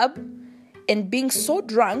a club and being so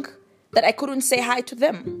drunk that I couldn't say hi to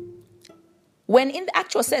them. When in the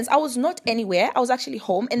actual sense, I was not anywhere. I was actually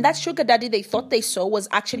home. And that sugar daddy they thought they saw was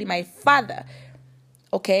actually my father.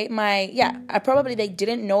 Okay? They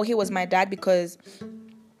didn't know he was my dad because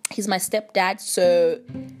he's my stepdad. So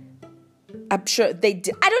I'm sure they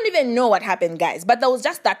did. I don't even know what happened, guys. But there was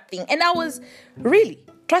just that thing. And I was really,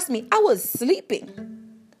 trust me, I was sleeping.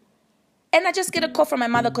 And I just get a call from my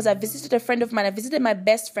mother because I visited a friend of mine. I visited my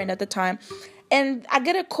best friend at the time. And I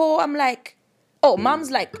get a call. I'm like, oh, mom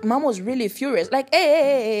was really furious. Like,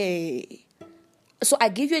 hey. So I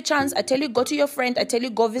give you a chance. I tell you, go to your friend. I tell you,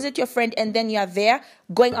 go visit your friend. And then you're there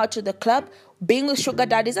going out to the club, being with sugar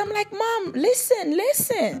daddies. I'm like, mom,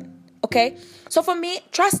 listen. Okay? So for me,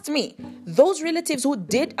 trust me, those relatives who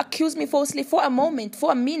did accuse me falsely for a moment,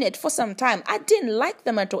 for a minute, for some time, I didn't like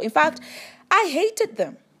them at all. In fact, I hated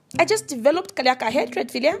them. I just developed Kaliaka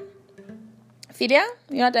hatred, Filia.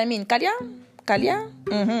 You know what I mean? Kalia.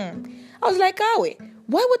 I was like,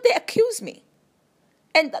 why would they accuse me?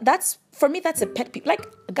 And for me, that's a pet peeve. Like,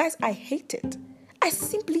 guys, I hate it. I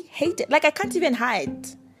simply hate it. Like, I can't even hide.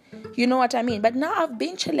 You know what I mean? But now I've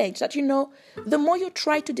been challenged that, you know, the more you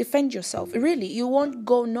try to defend yourself, really, you won't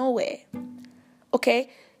go nowhere. Okay?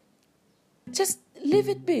 Just leave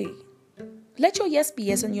it be. Let your yes be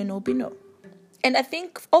yes and your no be no. And I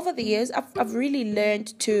think over the years, I've really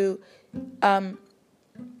learned to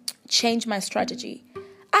change my strategy.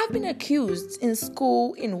 I've been accused in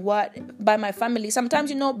school, by my family. Sometimes,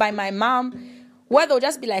 you know, by my mom, where they'll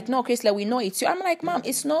just be like, no, Chrysler, we know it's you. I'm like, mom,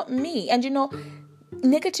 it's not me. And, you know,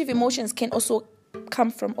 negative emotions can also come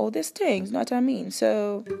from all these things. You know what I mean?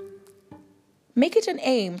 So make it an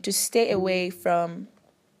aim to stay away from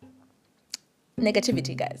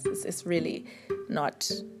negativity, guys. It's really not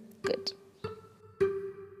good.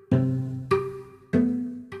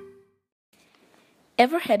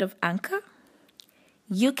 Ever heard of Anchor?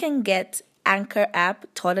 You can get Anchor app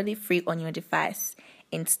totally free on your device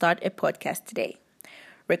and start a podcast today.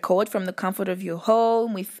 Record from the comfort of your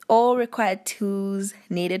home with all required tools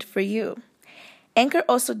needed for you. Anchor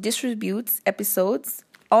also distributes episodes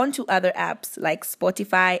onto other apps like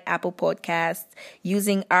Spotify, Apple Podcasts,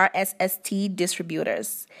 using RSS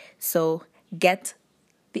distributors. So get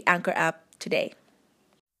the Anchor app today.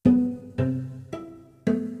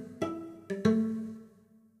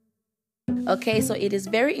 Okay, so it is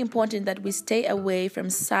very important that we stay away from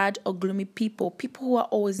sad or gloomy people who are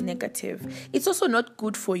always negative. It's also not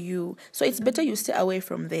good for you, so it's better you stay away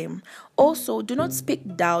from them. Also, do not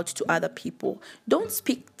speak doubt to other people. Don't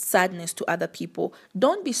speak sadness to other people.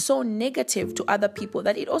 Don't be so negative to other people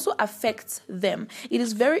that it also affects them. It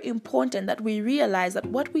is very important that we realize that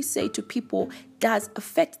what we say to people does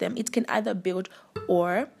affect them. It can either build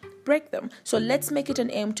or break them. So let's make it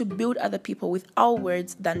an aim to build other people with our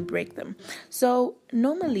words than break them. So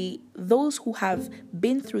normally, those who have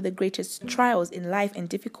been through the greatest trials in life and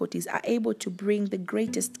difficulties are able to bring the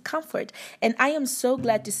greatest comfort. And I am so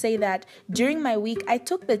glad to say that during my week, I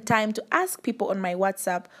took the time to ask people on my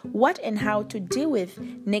WhatsApp what and how to deal with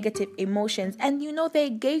negative emotions. And they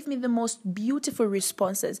gave me the most beautiful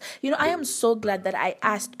responses. I am so glad that I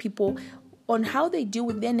asked people on how they deal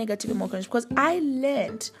with their negative emotions, because I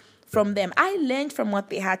learned from them. I learned from what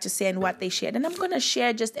they had to say and what they shared. And I'm going to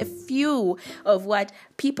share just a few of what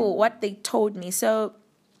they told me. So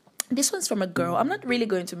this one's from a girl. I'm not really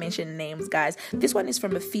going to mention names, guys. This one is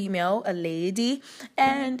from a female, a lady,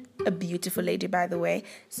 and a beautiful lady, by the way.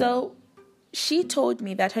 So she told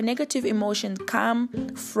me that her negative emotions come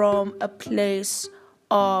from a place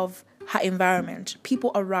of her environment,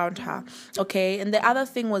 people around her, okay? And the other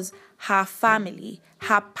thing was her family,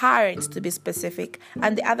 her parents, to be specific.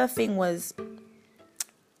 And the other thing was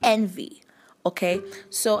envy, okay?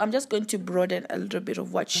 So I'm just going to broaden a little bit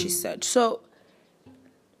of what she said. So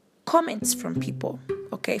comments from people,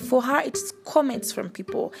 okay? For her, it's comments from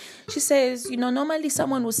people. She says, normally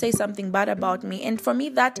someone will say something bad about me, and for me,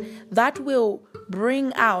 that will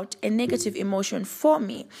bring out a negative emotion for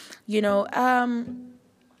me,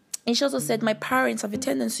 And she also said my parents have a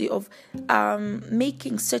tendency of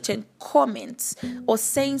making certain comments or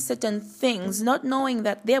saying certain things, not knowing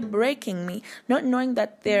that they're breaking me, not knowing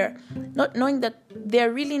that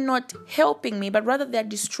they're really not helping me, but rather they're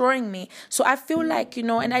destroying me. So I feel like,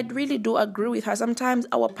 and I really do agree with her. Sometimes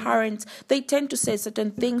our parents, they tend to say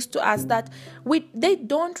certain things to us that they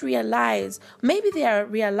don't realize. Maybe they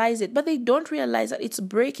realize it, but they don't realize that it's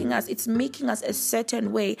breaking us. It's making us a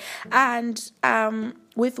certain way. And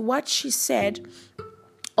with what she said,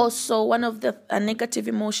 also one of the negative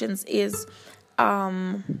emotions is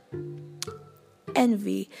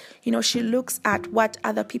envy. She looks at what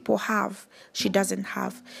other people have, she doesn't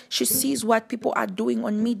have. She sees what people are doing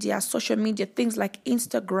on media, social media, things like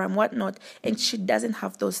Instagram, whatnot, and she doesn't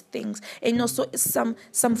have those things. And also some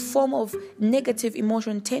form of negative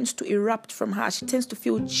emotion tends to erupt from her. She tends to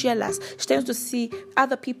feel jealous. She tends to see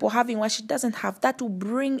other people having what she doesn't have. That will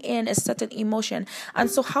bring in a certain emotion. And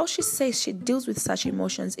so how she says she deals with such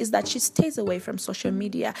emotions is that she stays away from social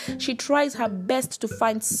media. She tries her best to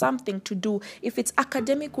find something to do. If it's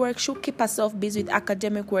academic work, she'll keep herself busy with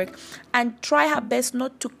academic work and try her best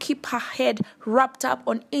not to keep her head wrapped up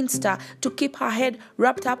on Insta, to keep her head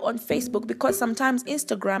wrapped up on Facebook, because sometimes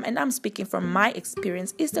Instagram, and I'm speaking from my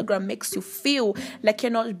experience, Instagram makes you feel like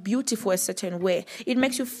you're not beautiful a certain way. It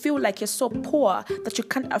makes you feel like you're so poor that you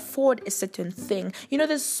can't afford a certain thing.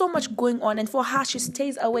 There's so much going on, and for her, she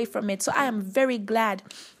stays away from it. So I am very glad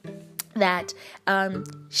that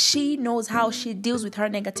she knows how she deals with her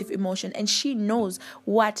negative emotion, and she knows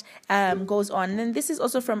what goes on. And this is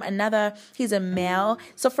also from he's a male.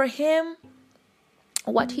 So for him,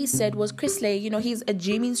 what he said was, Chrisley, he's a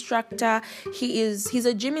gym instructor. He's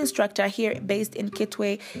a gym instructor here based in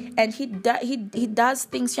Kitwe, and he does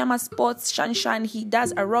things, Yama Sports, Shanshan. He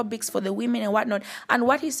does aerobics for the women and whatnot. And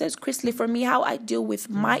what he says, Chrisley, for me, how I deal with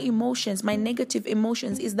my emotions, my negative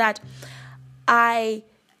emotions, is that I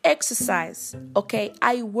exercise, okay?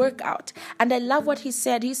 I work out. And I love what he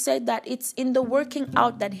said. He said that it's in the working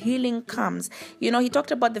out that healing comes. He talked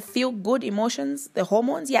about the feel-good emotions, the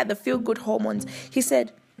hormones. Yeah, the feel-good hormones. He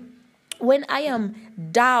said, when I am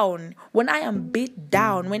down, when I am beat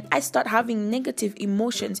down, when I start having negative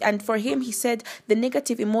emotions, and for him, he said the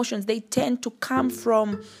negative emotions, they tend to come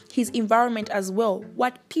from his environment as well.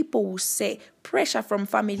 What people will say, pressure from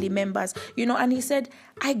family members, and he said,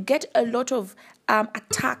 I get a lot of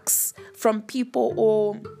attacks from people,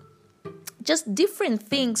 or just different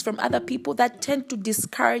things from other people that tend to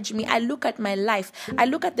discourage me. I look at my life. I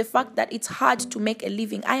look at the fact that it's hard to make a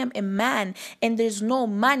living. I am a man and there's no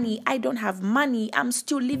money. I don't have money. I'm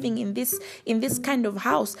still living in this kind of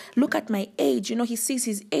house. Look at my age. He sees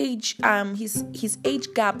his age, his age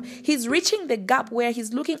gap. He's reaching the gap where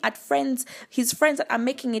he's looking at his friends that are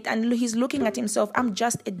making it, and he's looking at himself. I'm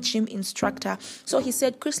just a gym instructor. So he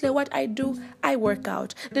said, Chrisley, what I do, I work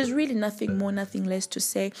out. There's really nothing more, nothing less to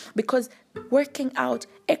say, because working out,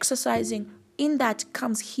 exercising, in that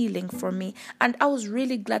comes healing for me. And I was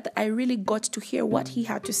really glad that I really got to hear what he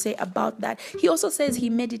had to say about that. He also says he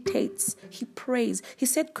meditates, he prays. He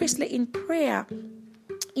said, Chrisley, in prayer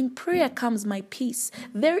comes my peace.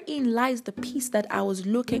 Therein lies the peace that I was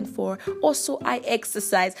looking for. Also, I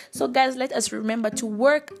exercise. So guys, let us remember to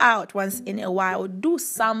work out once in a while. Do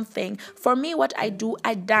something. For me, what I do,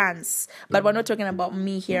 I dance. But we're not talking about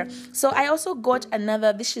me here. So I also got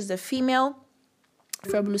this is a female.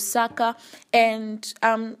 from Lusaka, and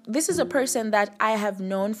this is a person that I have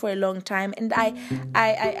known for a long time, and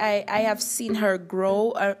I have seen her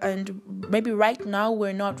grow, and maybe right now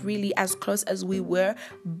we're not really as close as we were,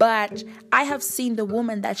 but I have seen the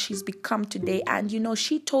woman that she's become today. And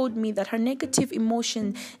she told me that her negative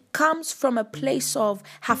emotion comes from a place of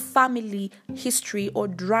her family history or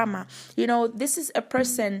drama. This is a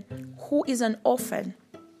person who is an orphan.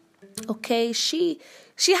 Okay, she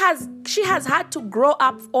has had to grow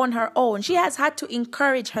up on her own. She has had to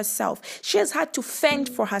encourage herself. She has had to fend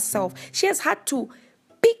for herself. She has had to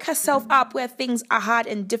pick herself up where things are hard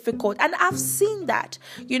and difficult. And I've seen that.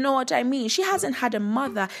 You know what I mean? She hasn't had a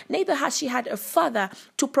mother, neither has she had a father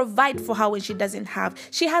to provide for her when she doesn't have.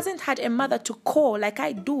 She hasn't had a mother to call like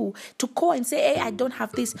I do, to call and say, hey, I don't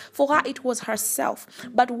have this. For her, it was herself.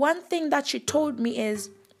 But one thing that she told me is,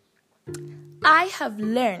 I have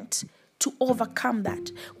learned to overcome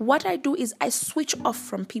that. What I do is I switch off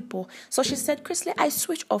from people. So she said, Chrisley, I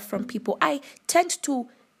switch off from people. I tend to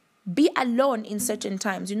be alone in certain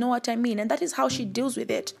times. You know what I mean? And that is how she deals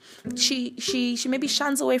with it. She maybe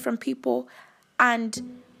shuns away from people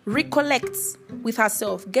and recollects with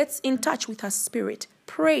herself, gets in touch with her spirit,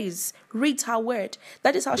 prays, reads her word.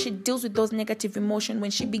 That is how she deals with those negative emotions, when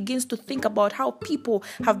she begins to think about how people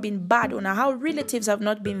have been bad on her, how relatives have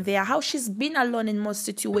not been there, how she's been alone in most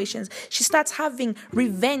situations. She starts having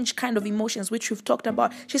revenge kind of emotions, which we've talked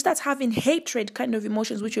about. She starts having hatred kind of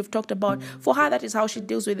emotions, which we've talked about. For her, that is how she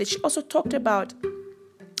deals with it. She also talked about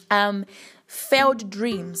failed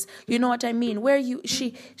dreams. You know what I mean? Where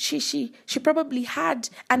she probably had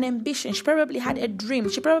an ambition. She probably had a dream.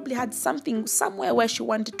 She probably had something somewhere where she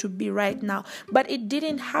wanted to be right now, but it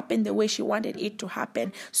didn't happen the way she wanted it to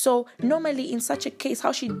happen. So normally in such a case,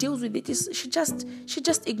 how she deals with it is she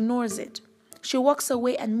just ignores it. She walks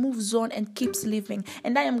away and moves on and keeps living.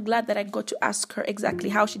 And I am glad that I got to ask her exactly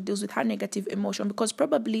how she deals with her negative emotion, because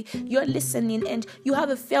probably you're listening and you have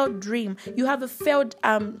a failed dream. You have a failed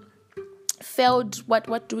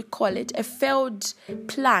what do we call it? A failed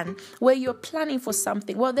plan where you're planning for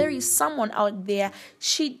something. Well, there is someone out there.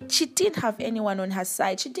 She didn't have anyone on her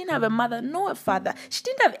side. She didn't have a mother nor a father. She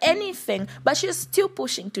didn't have anything, but she's still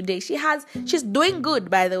pushing today. She's doing good,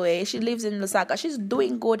 by the way. She lives in Lusaka. She's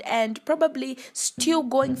doing good and probably still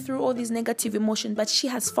going through all these negative emotions, but she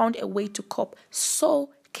has found a way to cope. So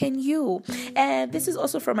can you. And this is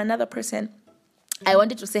also from another person. I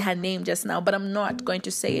wanted to say her name just now, but I'm not going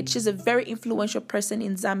to say it. She's a very influential person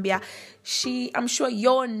in Zambia. I'm sure you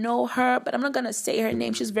all know her, but I'm not going to say her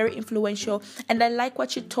name. She's very influential. And I like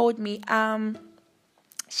what she told me.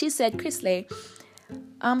 She said, Chrisley,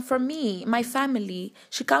 for me, my family,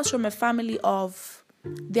 she comes from a family of,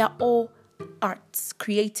 they're all arts,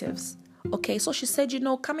 creatives. Okay, so she said,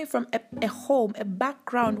 coming from a home, a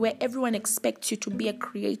background where everyone expects you to be a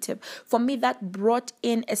creative, for me, that brought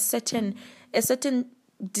in a certain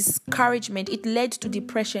discouragement. It led to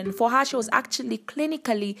depression. For her, she was actually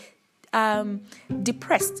clinically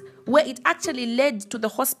depressed, where it actually led to the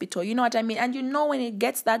hospital. You know what I mean? And when it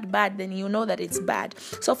gets that bad, then you know that it's bad.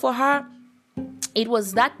 So for her, it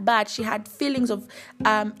was that bad. She had feelings of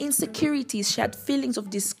insecurities. She had feelings of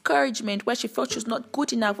discouragement, where she felt she was not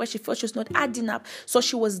good enough, where she felt she was not adding up. So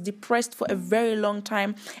she was depressed for a very long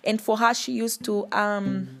time. And for her, she used to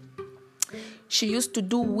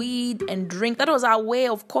do weed and drink. That was her way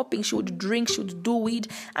of coping. She would drink, she would do weed.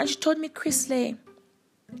 And she told me, Chrisley,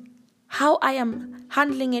 how I am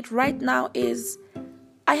handling it right now is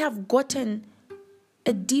I have gotten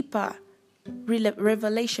a deeper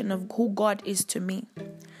revelation of who God is to me.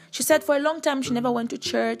 She said for a long time she never went to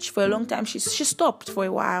church. For a long time she stopped for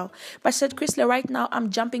a while. But she said, Chrisley, right now I'm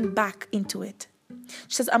jumping back into it.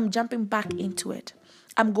 She says, I'm jumping back into it.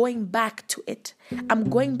 I'm going back to it. I'm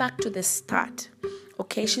going back to the start.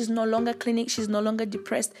 Okay, she's no longer clinic. She's no longer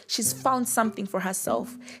depressed. She's found something for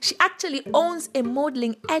herself. She actually owns a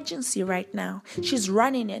modeling agency right now. She's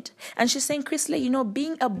running it. And she's saying, Chrisley,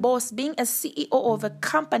 being a boss, being a CEO of a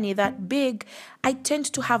company that big, I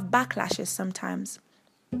tend to have backlashes sometimes.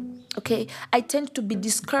 Okay, I tend to be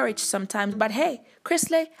discouraged sometimes, but hey,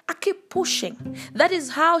 Chrisley, I keep pushing. That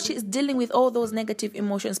is how she's dealing with all those negative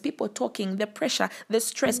emotions, people talking, the pressure, the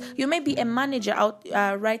stress. You may be a manager out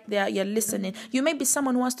right there, you're listening. You may be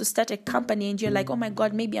someone who wants to start a company and you're like, oh my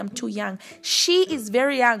God, maybe I'm too young. She is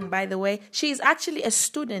very young, by the way. She is actually a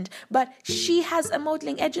student, but she has a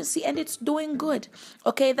modeling agency and it's doing good.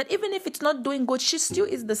 Okay, that even if it's not doing good, she still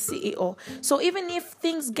is the CEO. So even if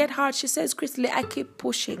things get hard, she says, Chrisley, I keep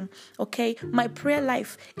pushing. Okay, my prayer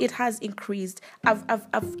life, it has increased.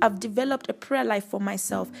 I've developed a prayer life for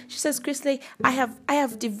myself. She says, Chrisley, I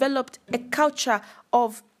have developed a culture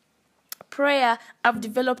of prayer, I've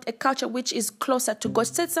developed a culture which is closer to God.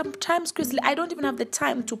 She said, sometimes, Chrisley, I don't even have the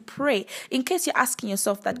time to pray. In case you're asking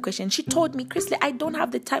yourself that question, she told me, Chrisley, I don't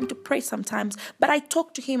have the time to pray sometimes, but I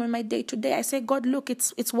talk to him in my day-to-day. I say, God, look,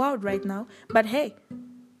 it's wild right now, but hey,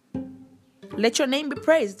 let your name be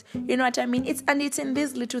praised. You know what I mean? It's in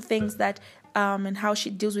these little things that and how she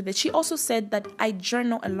deals with it. She also said that I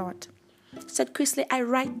journal a lot. She said, Chrisley, I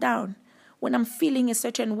write down when I'm feeling a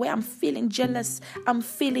certain way. I'm feeling jealous, I'm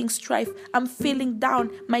feeling strife, I'm feeling down,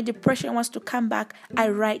 my depression wants to come back. I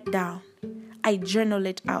write down, I journal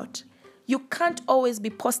it out. You can't always be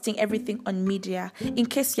posting everything on media. In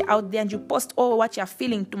case you're out there and you post all what you're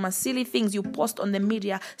feeling, to my silly things you post on the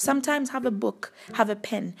media. Sometimes have a book, have a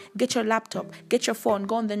pen, get your laptop, get your phone,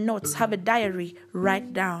 go on the notes, have a diary,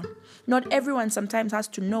 write down. Not everyone sometimes has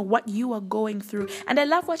to know what you are going through. And I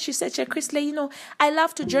love what she said, Chrisley, I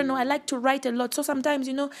love to journal. I like to write a lot. So sometimes,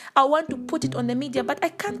 I want to put it on the media, but I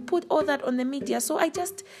can't put all that on the media. So I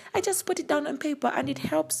just put it down on paper and it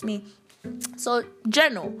helps me. So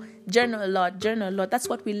journal a lot. That's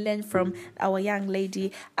what we learned from our young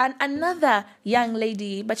lady. And another young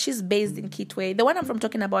lady, but she's based in Kitwe. The one I'm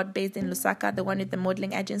talking about based in Lusaka, the one with the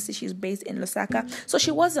modeling agency, she's based in Lusaka. So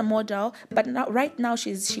she was a model, but right now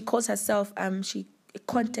she calls herself a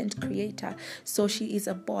content creator. So she is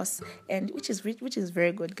a boss, and which is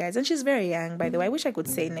very good, guys. And she's very young, by the way. I wish I could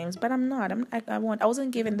say names, but I'm not. I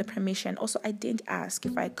wasn't given the permission. Also, I didn't ask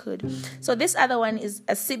if I could. So this other one is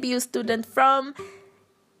a CBU student from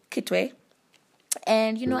Kitwe.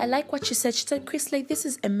 And, I like what she said. She said, Chrisley, this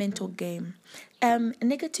is a mental game.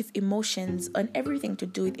 Negative emotions and everything to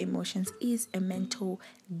do with emotions is a mental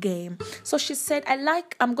game. So she said,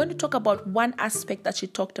 I'm going to talk about one aspect that she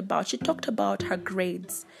talked about. She talked about her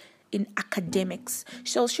grades in academics.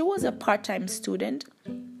 So she was a part-time student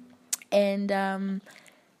and,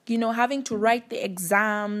 having to write the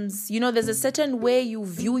exams, there's a certain way you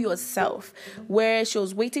view yourself, where she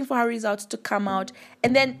was waiting for her results to come out.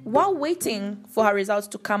 And then while waiting for her results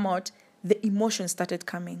to come out, the emotions started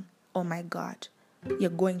coming. Oh my God, you're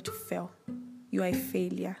going to fail. You are a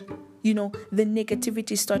failure. The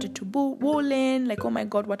negativity started to roll in, like, oh my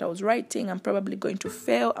God, what I was writing, I'm probably going to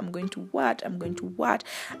fail. I'm going to what?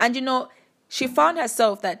 And, she found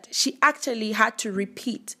herself that she actually had to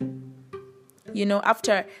repeat.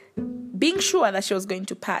 After being sure that she was going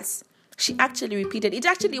to pass, she actually repeated. It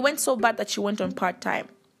actually went so bad that she went on part-time.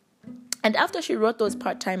 And after she wrote those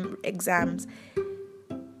part-time exams,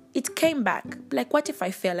 it came back. Like, what if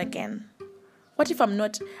I fail again? What if I'm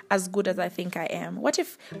not as good as I think I am? What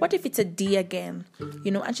if it's a D again?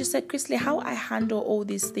 And she said, Chrisley, how I handle all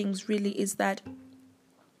these things really is that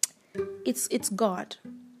it's God.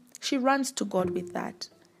 She runs to God with that.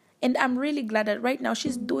 And I'm really glad that right now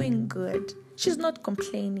she's doing good. She's not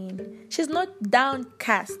complaining. She's not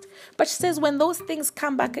downcast. But she says when those things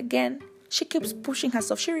come back again, she keeps pushing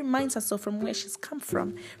herself. She reminds herself from where she's come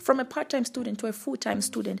from a part-time student to a full-time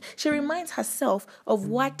student. She reminds herself of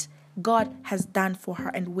what God has done for her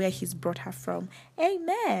and where he's brought her from.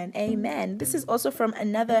 Amen. This is also from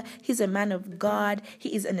he's a man of God.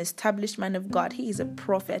 He is an established man of God. He is a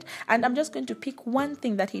prophet. And I'm just going to pick one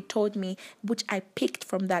thing that he told me, which I picked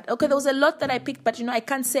from that. Okay, there was a lot that I picked, but I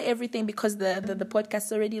can't say everything because the podcast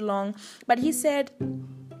is already long. But he said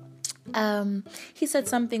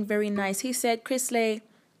something very nice. He said, Chrisley,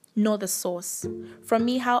 know the source. From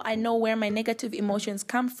me, how I know where my negative emotions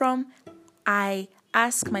come from, I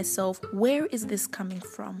ask myself, where is this coming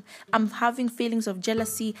from? I'm having feelings of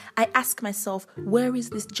jealousy. I ask myself, where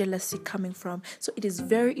is this jealousy coming from? So it is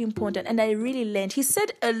very important. And I really learned. He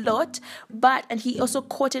said a lot, and he also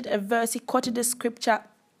quoted a verse. He quoted a scripture,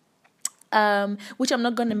 which I'm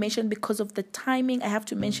not going to mention because of the timing. I have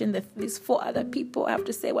to mention these 4 other people. I have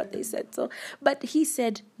to say what they said. But he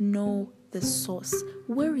said, know the source.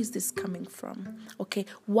 Where is this coming from? Okay,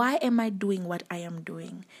 why am I doing what I am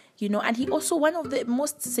doing? And he also, one of the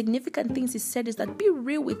most significant things he said is that be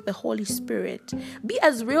real with the Holy Spirit. Be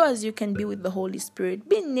as real as you can be with the Holy Spirit.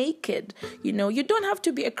 Be naked. You don't have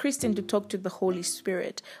to be a Christian to talk to the Holy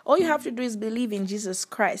Spirit. All you have to do is believe in Jesus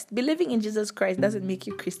Christ. Believing in Jesus Christ doesn't make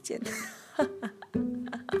you Christian.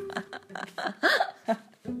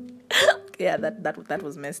 Yeah, that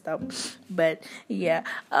was messed up. But yeah,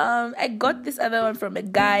 I got this other one from a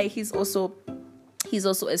guy. He's also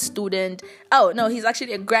a student. Oh, no, he's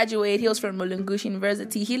actually a graduate. He was from Mulungushi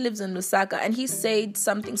University. He lives in Lusaka, and he said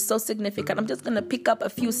something so significant. I'm just going to pick up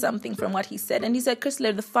something from what he said. And he said,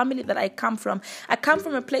 Chrisley, the family that I come from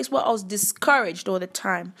a place where I was discouraged all the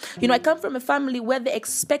time. I come from a family where they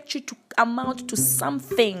expect you to amount to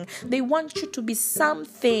something. They want you to be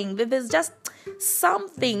something. There's just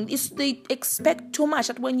something. They expect too much,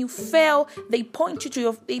 that when you fail, they point you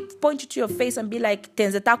to your face and be like,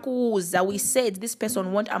 "Tenzetakuza, we said this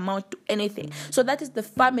person won't amount to anything." So that is the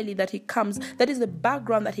family that he comes, that is the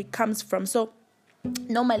background that he comes from. So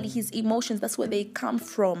normally his emotions, that's where they come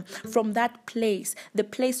from that place, the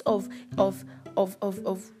place of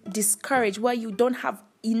discourage, where you don't have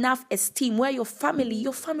enough esteem, where your family,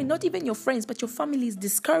 not even your friends, but your family is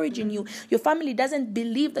discouraging you. Your family doesn't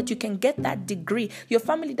believe that you can get that degree. Your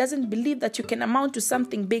family doesn't believe that you can amount to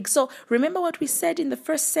something big. So remember what we said in the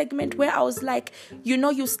first segment, where I was like,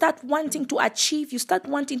 you start wanting to achieve, you start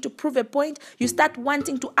wanting to prove a point, you start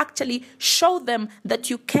wanting to actually show them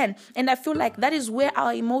that you can. And I feel like that is where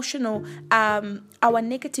our emotional, our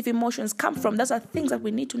negative emotions come from. Those are things that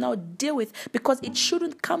we need to now deal with, because it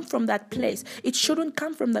shouldn't come from that place. It shouldn't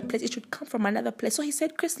come from that place. It should come from another place. So he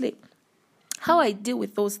said, Chrisley, how I deal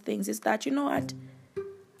with those things is that, you know what?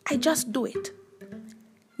 I just do it.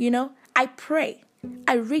 I pray,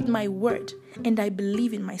 I read my word, and I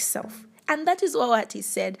believe in myself. And that is what he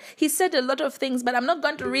said. He said a lot of things, but I'm not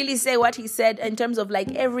going to really say what he said in terms of like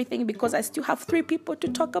everything, because I still have 3 people to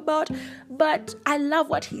talk about. But I love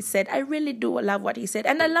what he said. I really do love what he said.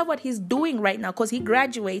 And I love what he's doing right now, because he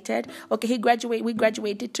graduated. Okay, we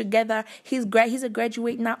graduated together. He's a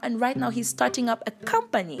graduate now. And right now he's starting up a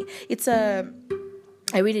company.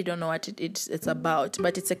 I really don't know what it's about,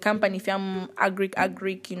 but it's a company, technology,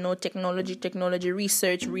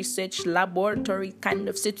 research, laboratory kind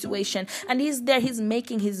of situation. And he's there, he's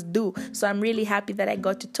making his due. So I'm really happy that I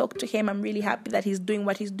got to talk to him. I'm really happy that he's doing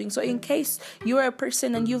what he's doing. So in case you're a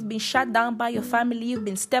person and you've been shut down by your family, you've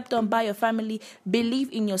been stepped on by your family,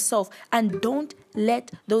 believe in yourself and don't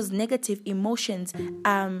let those negative emotions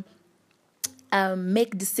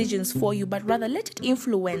make decisions for you, but rather let it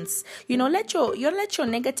influence. Let your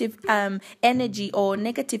negative energy or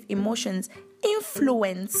negative emotions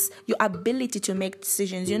influence your ability to make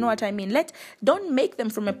decisions. You know what I mean? Don't make them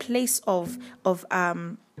from a place of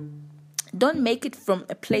don't make it from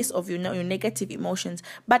a place of your negative emotions,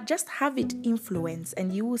 but just have it influence,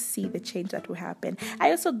 and you will see the change that will happen.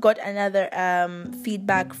 I also got another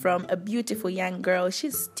feedback from a beautiful young girl.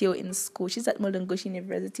 She's still in school. She's at Mulungushi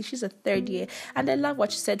University. She's a 3rd year, and I love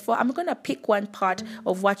what she said. I'm going to pick one part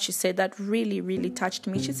of what she said that really, really touched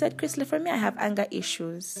me. She said, Chrisley, for me, I have anger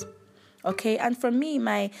issues. Okay, and for me,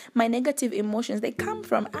 my negative emotions, they come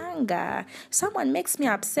from anger. Someone makes me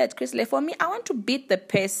upset, Chrisley. For me, I want to beat the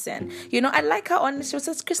person. I like her honest. She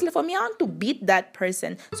says, Chrisley, for me, I want to beat that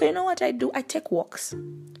person. So you know what I do? I take walks.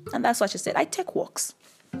 And that's what she said. I take walks.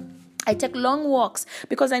 I take long walks,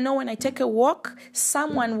 because I know when I take a walk,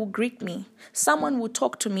 someone will greet me. Someone will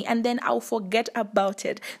talk to me, and then I'll forget about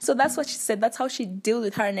it. So that's what she said. That's how she deals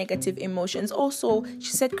with her negative emotions. Also,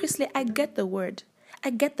 she said, Chrisley, I get the word. I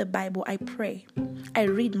get the Bible, I pray, I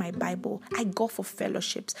read my Bible, I go for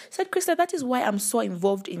fellowships. Said Chrisley, that is why I'm so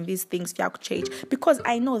involved in these things, because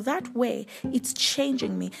I know that way it's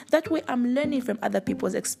changing me. That way I'm learning from other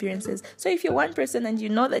people's experiences. So if you're one person and you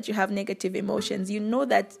know that you have negative emotions, you know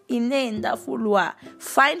that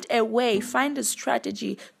find a way, find a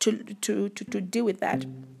strategy to deal with that.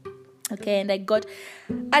 Okay, and I got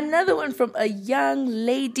another one from a young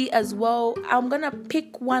lady as well. I'm going to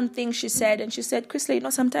pick one thing she said. And she said,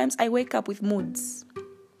 Chrisley, sometimes I wake up with moods.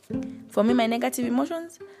 For me, my negative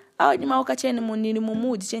emotions, I'm upset.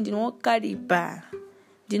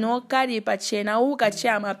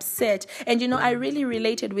 And I really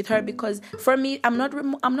related with her, because for me, I'm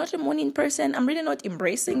not a morning person. I'm really not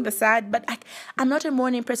embracing the sad, but I'm not a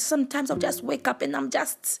morning person. Sometimes I'll just wake up and I'm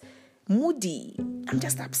just moody. I'm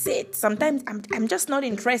just upset. Sometimes I'm just not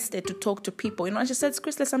interested to talk to people. And she said,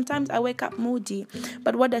 Chrisley, sometimes I wake up moody.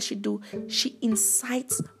 But what does she do? She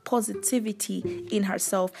incites positivity in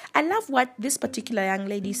herself. I love what this particular young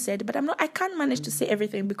lady said, but I can't manage to say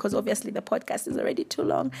everything, because obviously the podcast is already too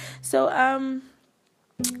long. So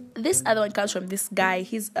this other one comes from this guy.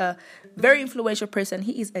 He's a very influential person.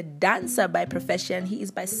 He is a dancer by profession. He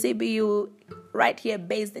is by CBU, right here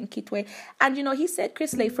based in Kitwe. And he said,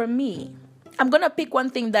 Chrisley, for me, I'm going to pick one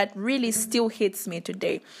thing that really still hits me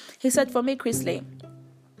today. He said, for me, Chrisley,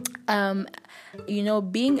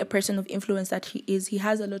 being a person of influence that he is, he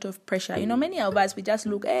has a lot of pressure. Many of us, we just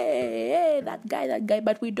look, hey, that guy,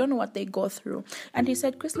 but we don't know what they go through. And he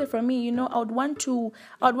said, Chrisley, for me, I would want to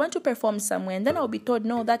perform somewhere, and then I'll be told,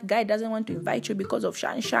 no, that guy doesn't want to invite you because of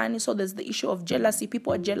Shan. So there's the issue of jealousy.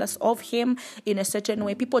 People are jealous of him in a certain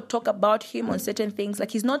way. People talk about him on certain things.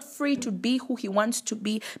 Like, he's not free to be who he wants to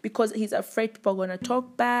be, because he's afraid people are going to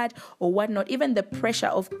talk bad or whatnot. Even the pressure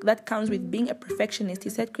of that comes with being a perfectionist. He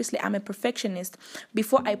said, Chrisley, honestly, I'm a perfectionist.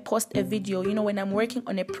 Before I post a video, when I'm working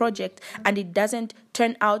on a project and it doesn't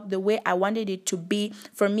turn out the way I wanted it to be,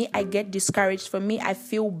 for me, I get discouraged. For me, I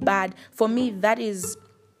feel bad. For me, that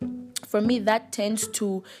tends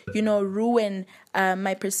to, ruin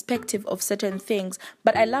my perspective of certain things.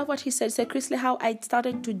 But I love what he said. He said, Chrisley, how I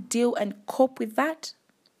started to deal and cope with that,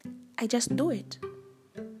 I just do it.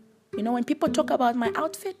 When people talk about my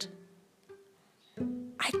outfit,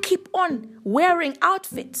 I keep on wearing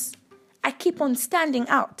outfits. I keep on standing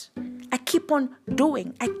out. I keep on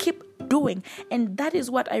doing. I keep doing. And that is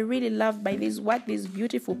what I really love by what these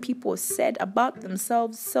beautiful people said about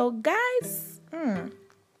themselves. So guys,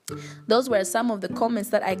 those were some of the comments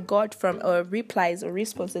that I got from, or replies or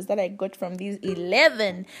responses that I got from these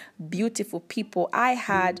 11 beautiful people. I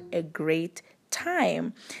had a great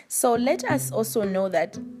time. So let us also know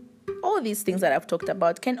that all these things that I've talked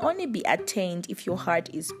about can only be attained if your heart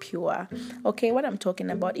is pure. Okay, what I'm talking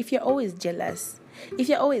about, if you're always jealous, if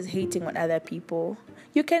you're always hating on other people,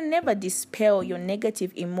 you can never dispel your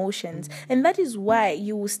negative emotions, and that is why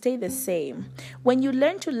you will stay the same. When you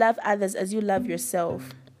learn to love others as you love yourself,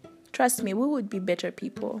 trust me, we would be better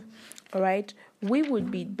people. All right, we would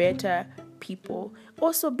be better people.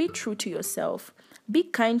 Also, be true to yourself. Be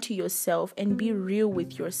kind to yourself and be real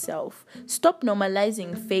with yourself. Stop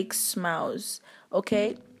normalizing fake smiles,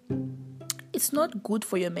 okay? It's not good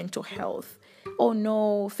for your mental health. Oh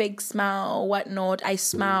no, fake smile, whatnot. I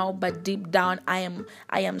smile, but deep down, I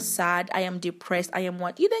am sad. I am depressed. I am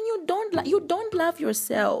what? Then you don't love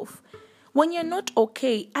yourself. When you're not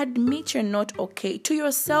okay, admit you're not okay to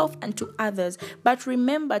yourself and to others. But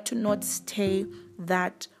remember to not stay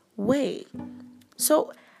that way.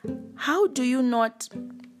 So, how do you not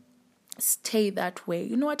stay that way?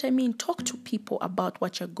 You know what I mean? Talk to people about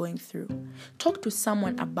what you're going through. Talk to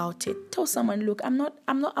someone about it. Tell someone, look,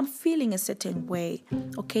 I'm feeling a certain way.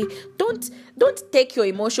 Okay? Don't take your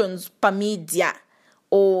emotions per media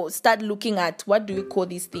or start looking at, what do we call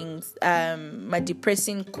these things? My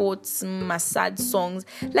depressing quotes, my sad songs.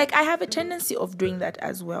 Like, I have a tendency of doing that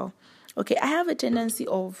as well. Okay, I have a tendency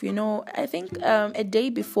of, I think a day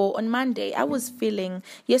before, on Monday,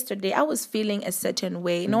 yesterday, I was feeling a certain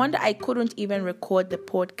way. No wonder I couldn't even record the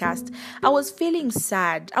podcast. I was feeling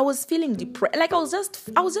sad. I was feeling depressed. Like, I was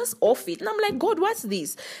just off it. And I'm like, God, what's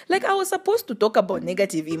this? Like, I was supposed to talk about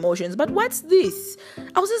negative emotions, but what's this?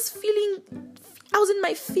 I was in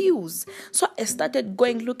my feels. So I started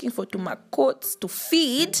looking for my quotes to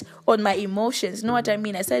feed on my emotions. You know what I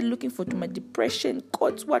mean? I started looking for my depression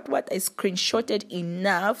quotes. What I screenshotted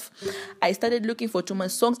enough. I started looking for my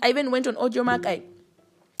songs. I even went on AudioMac.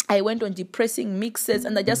 I went on depressing mixes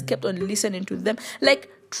and I just kept on listening to them.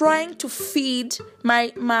 Like, trying to feed my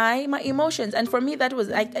emotions. And for me, that was,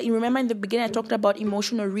 you remember in the beginning I talked about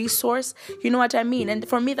emotional resource. You know what I mean? And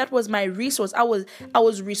for me, that was my resource. I was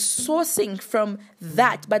resourcing from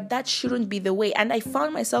that, but that shouldn't be the way. And I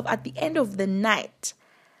found myself at the end of the night,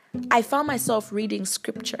 I found myself reading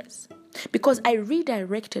scriptures because I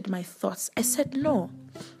redirected my thoughts. I said, no,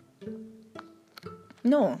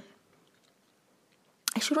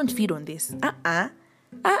 I shouldn't feed on this.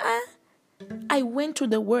 I went to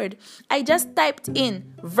the word. I just typed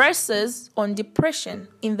in verses on depression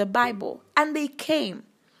in the Bible and they came.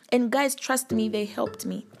 And guys, trust me, they helped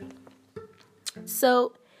me.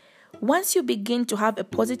 So once you begin to have a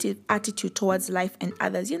positive attitude towards life and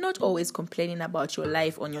others, you're not always complaining about your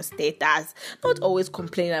life on your status, not always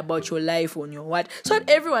complaining about your life on your what, so that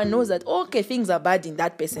everyone knows that, okay, things are bad in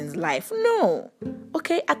that person's life. No.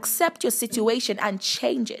 Okay, accept your situation and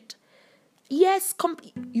change it. Yes,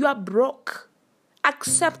 you are broke.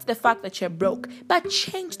 Accept the fact that you're broke, but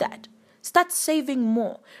change that. Start saving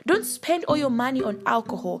more. Don't spend all your money on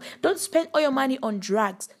alcohol. Don't spend all your money on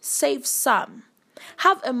drugs. Save some.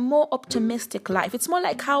 Have a more optimistic life. It's more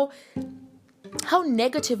like how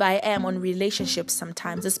negative I am on relationships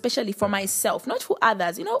sometimes, especially for myself, not for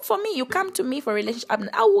others. For me, you come to me for a relationship,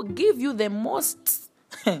 I will give you the most.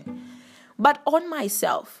 But on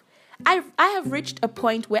myself, I have reached a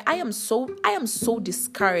point where I am so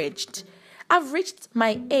discouraged. I've reached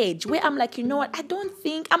my age where I'm like, you know what?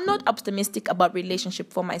 I'm not optimistic about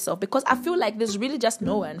relationship for myself because I feel like there's really just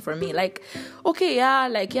no one for me. Like, okay,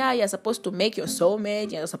 you're supposed to make your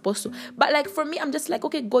soulmate. You're supposed to. But like for me, I'm just like,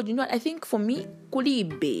 okay, God, you know what? I think for me,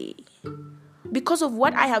 kulibe. Because of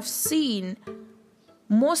what I have seen,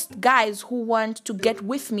 most guys who want to get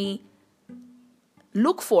with me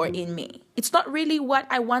look for in me. It's not really what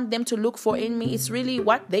I want them to look for in me. It's really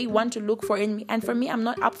what they want to look for in me. And for me, I'm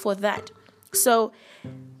not up for that. So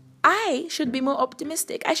I should be more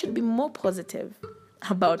optimistic. I should be more positive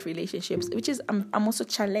about relationships, which is I'm also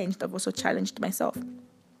challenged. I've also challenged myself.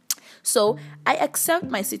 So I accept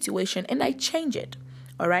my situation and I change it.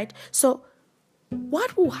 All right. So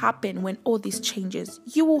what will happen when all this changes?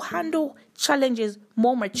 You will handle challenges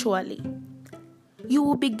more maturely. You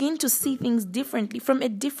will begin to see things differently from a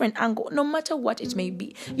different angle, no matter what it may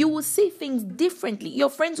be. You will see things differently. Your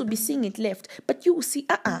friends will be seeing it left, but you will see,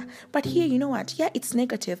 but here, you know what? Yeah, it's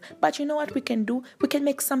negative, but you know what we can do? We can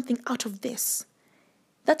make something out of this.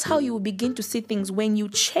 That's how you will begin to see things when you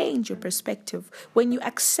change your perspective, when you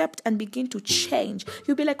accept and begin to change.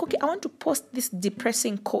 You'll be like, okay, I want to post this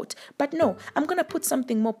depressing quote, but no, I'm going to put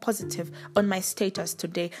something more positive on my status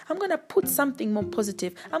today. I'm going to put something more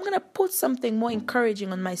positive. I'm going to put something more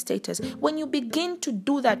encouraging on my status. When you begin to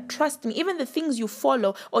do that, trust me, even the things you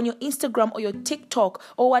follow on your Instagram or your TikTok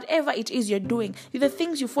or whatever it is you're doing, the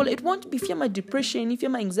things you follow, it won't be if you're my depression, if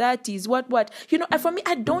you're my anxieties, what. For me,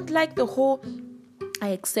 I don't like the whole I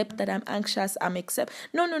accept that I'm anxious.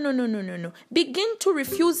 No. Begin to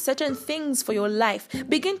refuse certain things for your life.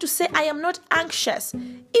 Begin to say, I am not anxious,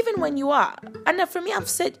 even when you are. And for me, I've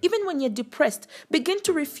said, even when you're depressed, begin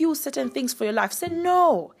to refuse certain things for your life. Say,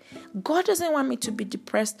 no, God doesn't want me to be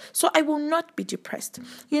depressed, so I will not be depressed.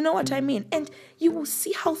 You know what I mean? And you will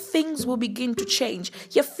see how things will begin to change.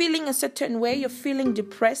 You're feeling a certain way. You're feeling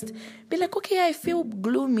depressed. Be like, okay, I feel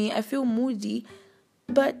gloomy. I feel moody,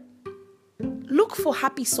 but look for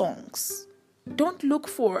happy songs. Don't look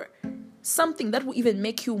for something that will even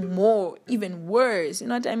make you even worse. You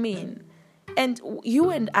know what I mean? And you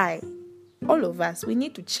and I, all of us, we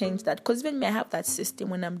need to change that. Because even me, I have that system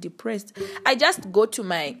when I'm depressed. I go to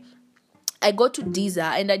Deezer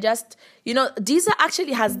and Deezer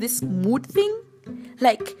actually has this mood thing.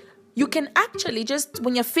 Like, you can actually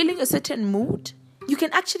when you're feeling a certain mood, you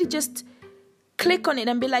can actually just click on it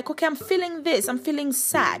and be like, okay, I'm feeling this. I'm feeling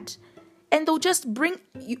sad. And they'll just bring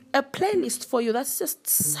a playlist for you that's just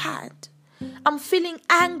sad. I'm feeling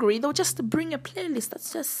angry. They'll just bring a playlist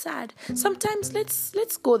that's just sad. Sometimes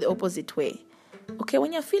let's go the opposite way. Okay,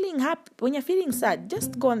 when you're feeling happy, when you're feeling sad,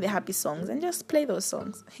 just go on the happy songs and just play those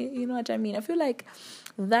songs. You know what I mean? I feel like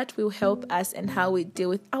that will help us and how we deal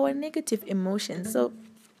with our negative emotions. So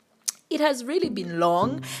it has really been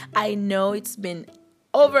long. I know it's been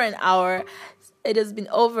over an hour. It has been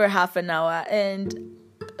over half an hour, and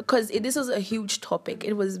because this was a huge topic.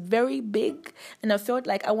 It was very big, and I felt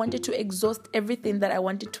like I wanted to exhaust everything that I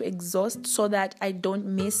wanted to exhaust so that I don't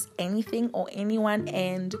miss anything or anyone.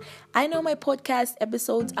 And I know my podcast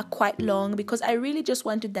episodes are quite long because I really just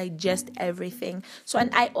want to digest everything. So, and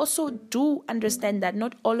I also do understand that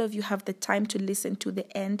not all of you have the time to listen to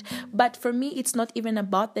the end. But for me, it's not even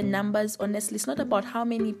about the numbers, honestly. It's not about how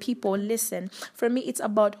many people listen. For me, it's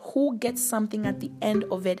about who gets something at the end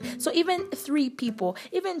of it. So even 3 people,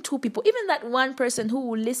 even 2 people, even that one person who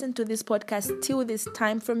will listen to this podcast till this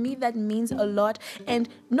time, for me that means a lot. And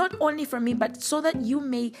not only for me, but so that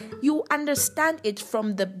you understand it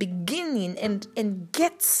from the beginning and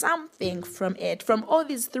get something from it. From all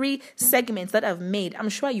these 3 segments that I've made, I'm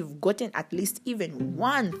sure you've gotten at least even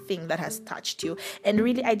one thing that has touched you. And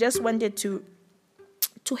really, I just wanted to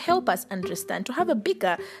help us understand, to have a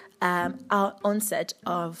bigger our onset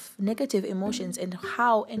of negative emotions and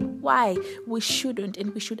how and why we shouldn't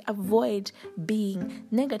and we should avoid being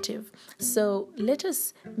negative. So let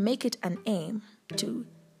us make it an aim to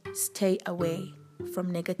stay away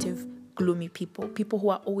from negative, gloomy people who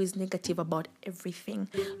are always negative about everything.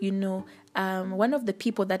 One of the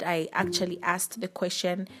people that I actually asked the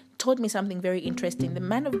question told me something very interesting. The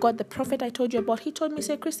man of God, the prophet I told you about, he told me,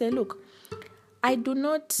 say, Christian, look, I do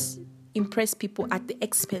not impress people at the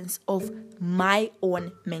expense of my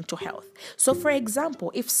own mental health. So, for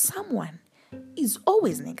example, if someone is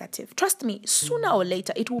always negative, trust me, sooner or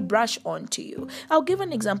later it will brush on to you. I'll give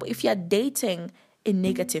an example. If you're dating a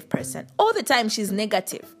negative person, all the time she's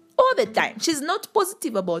negative. All the time. She's not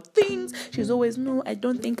positive about things. She's always, no, I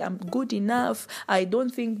don't think I'm good enough. I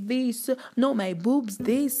don't think this. No, my boobs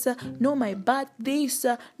this. No, my butt this.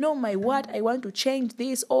 No, my what. I want to change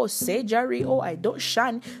this. Oh, surgery. Oh, I don't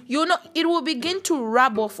shun. It will begin to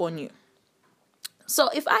rub off on you. So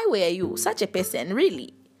if I were you, such a person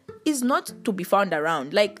really is not to be found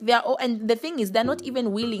around. Like and the thing is, they're not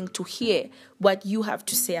even willing to hear what you have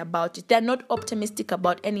to say about it. They're not optimistic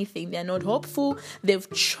about anything. They're not hopeful. They've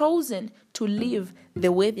chosen to live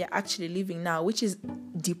the way they're actually living now, which is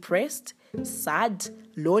depressed, sad,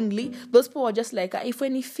 lonely. Those people are just like, if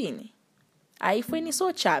any fini, if any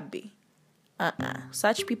so chubby.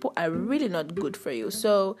 Such people are really not good for you.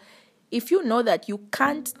 So if you know that you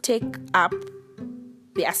can't take up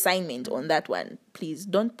the assignment on that one, please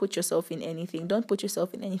don't put yourself in anything. Don't put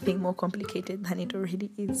yourself in anything more complicated than it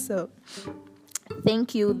already is. So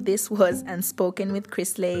Thank you. This was Unspoken with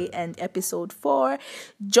Chrisley and episode 4.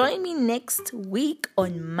 Join me next week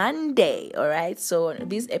on Monday. All right. So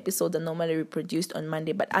these episodes are normally reproduced on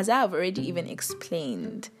Monday, but as I have already even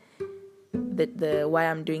explained the why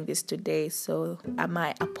I'm doing this today, so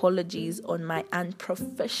my apologies on my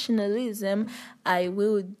unprofessionalism. I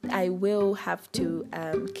will have to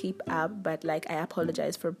keep up, but I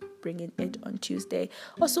apologize for bringing it on Tuesday.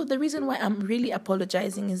 Also, the reason why I'm really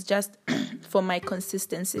apologizing is just for my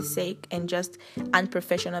consistency's sake and just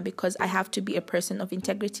unprofessional, because I have to be a person of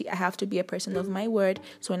integrity. I have to be a person of my word.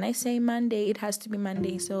 So when I say Monday, it has to be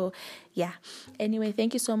Monday. So yeah. Anyway,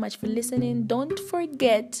 thank you so much for listening. Don't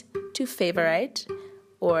forget to favorite,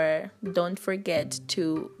 or don't forget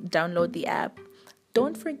to download the app.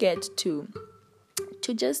 Don't forget to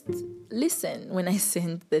just listen when I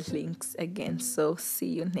send the links again. So see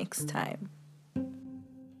you next time.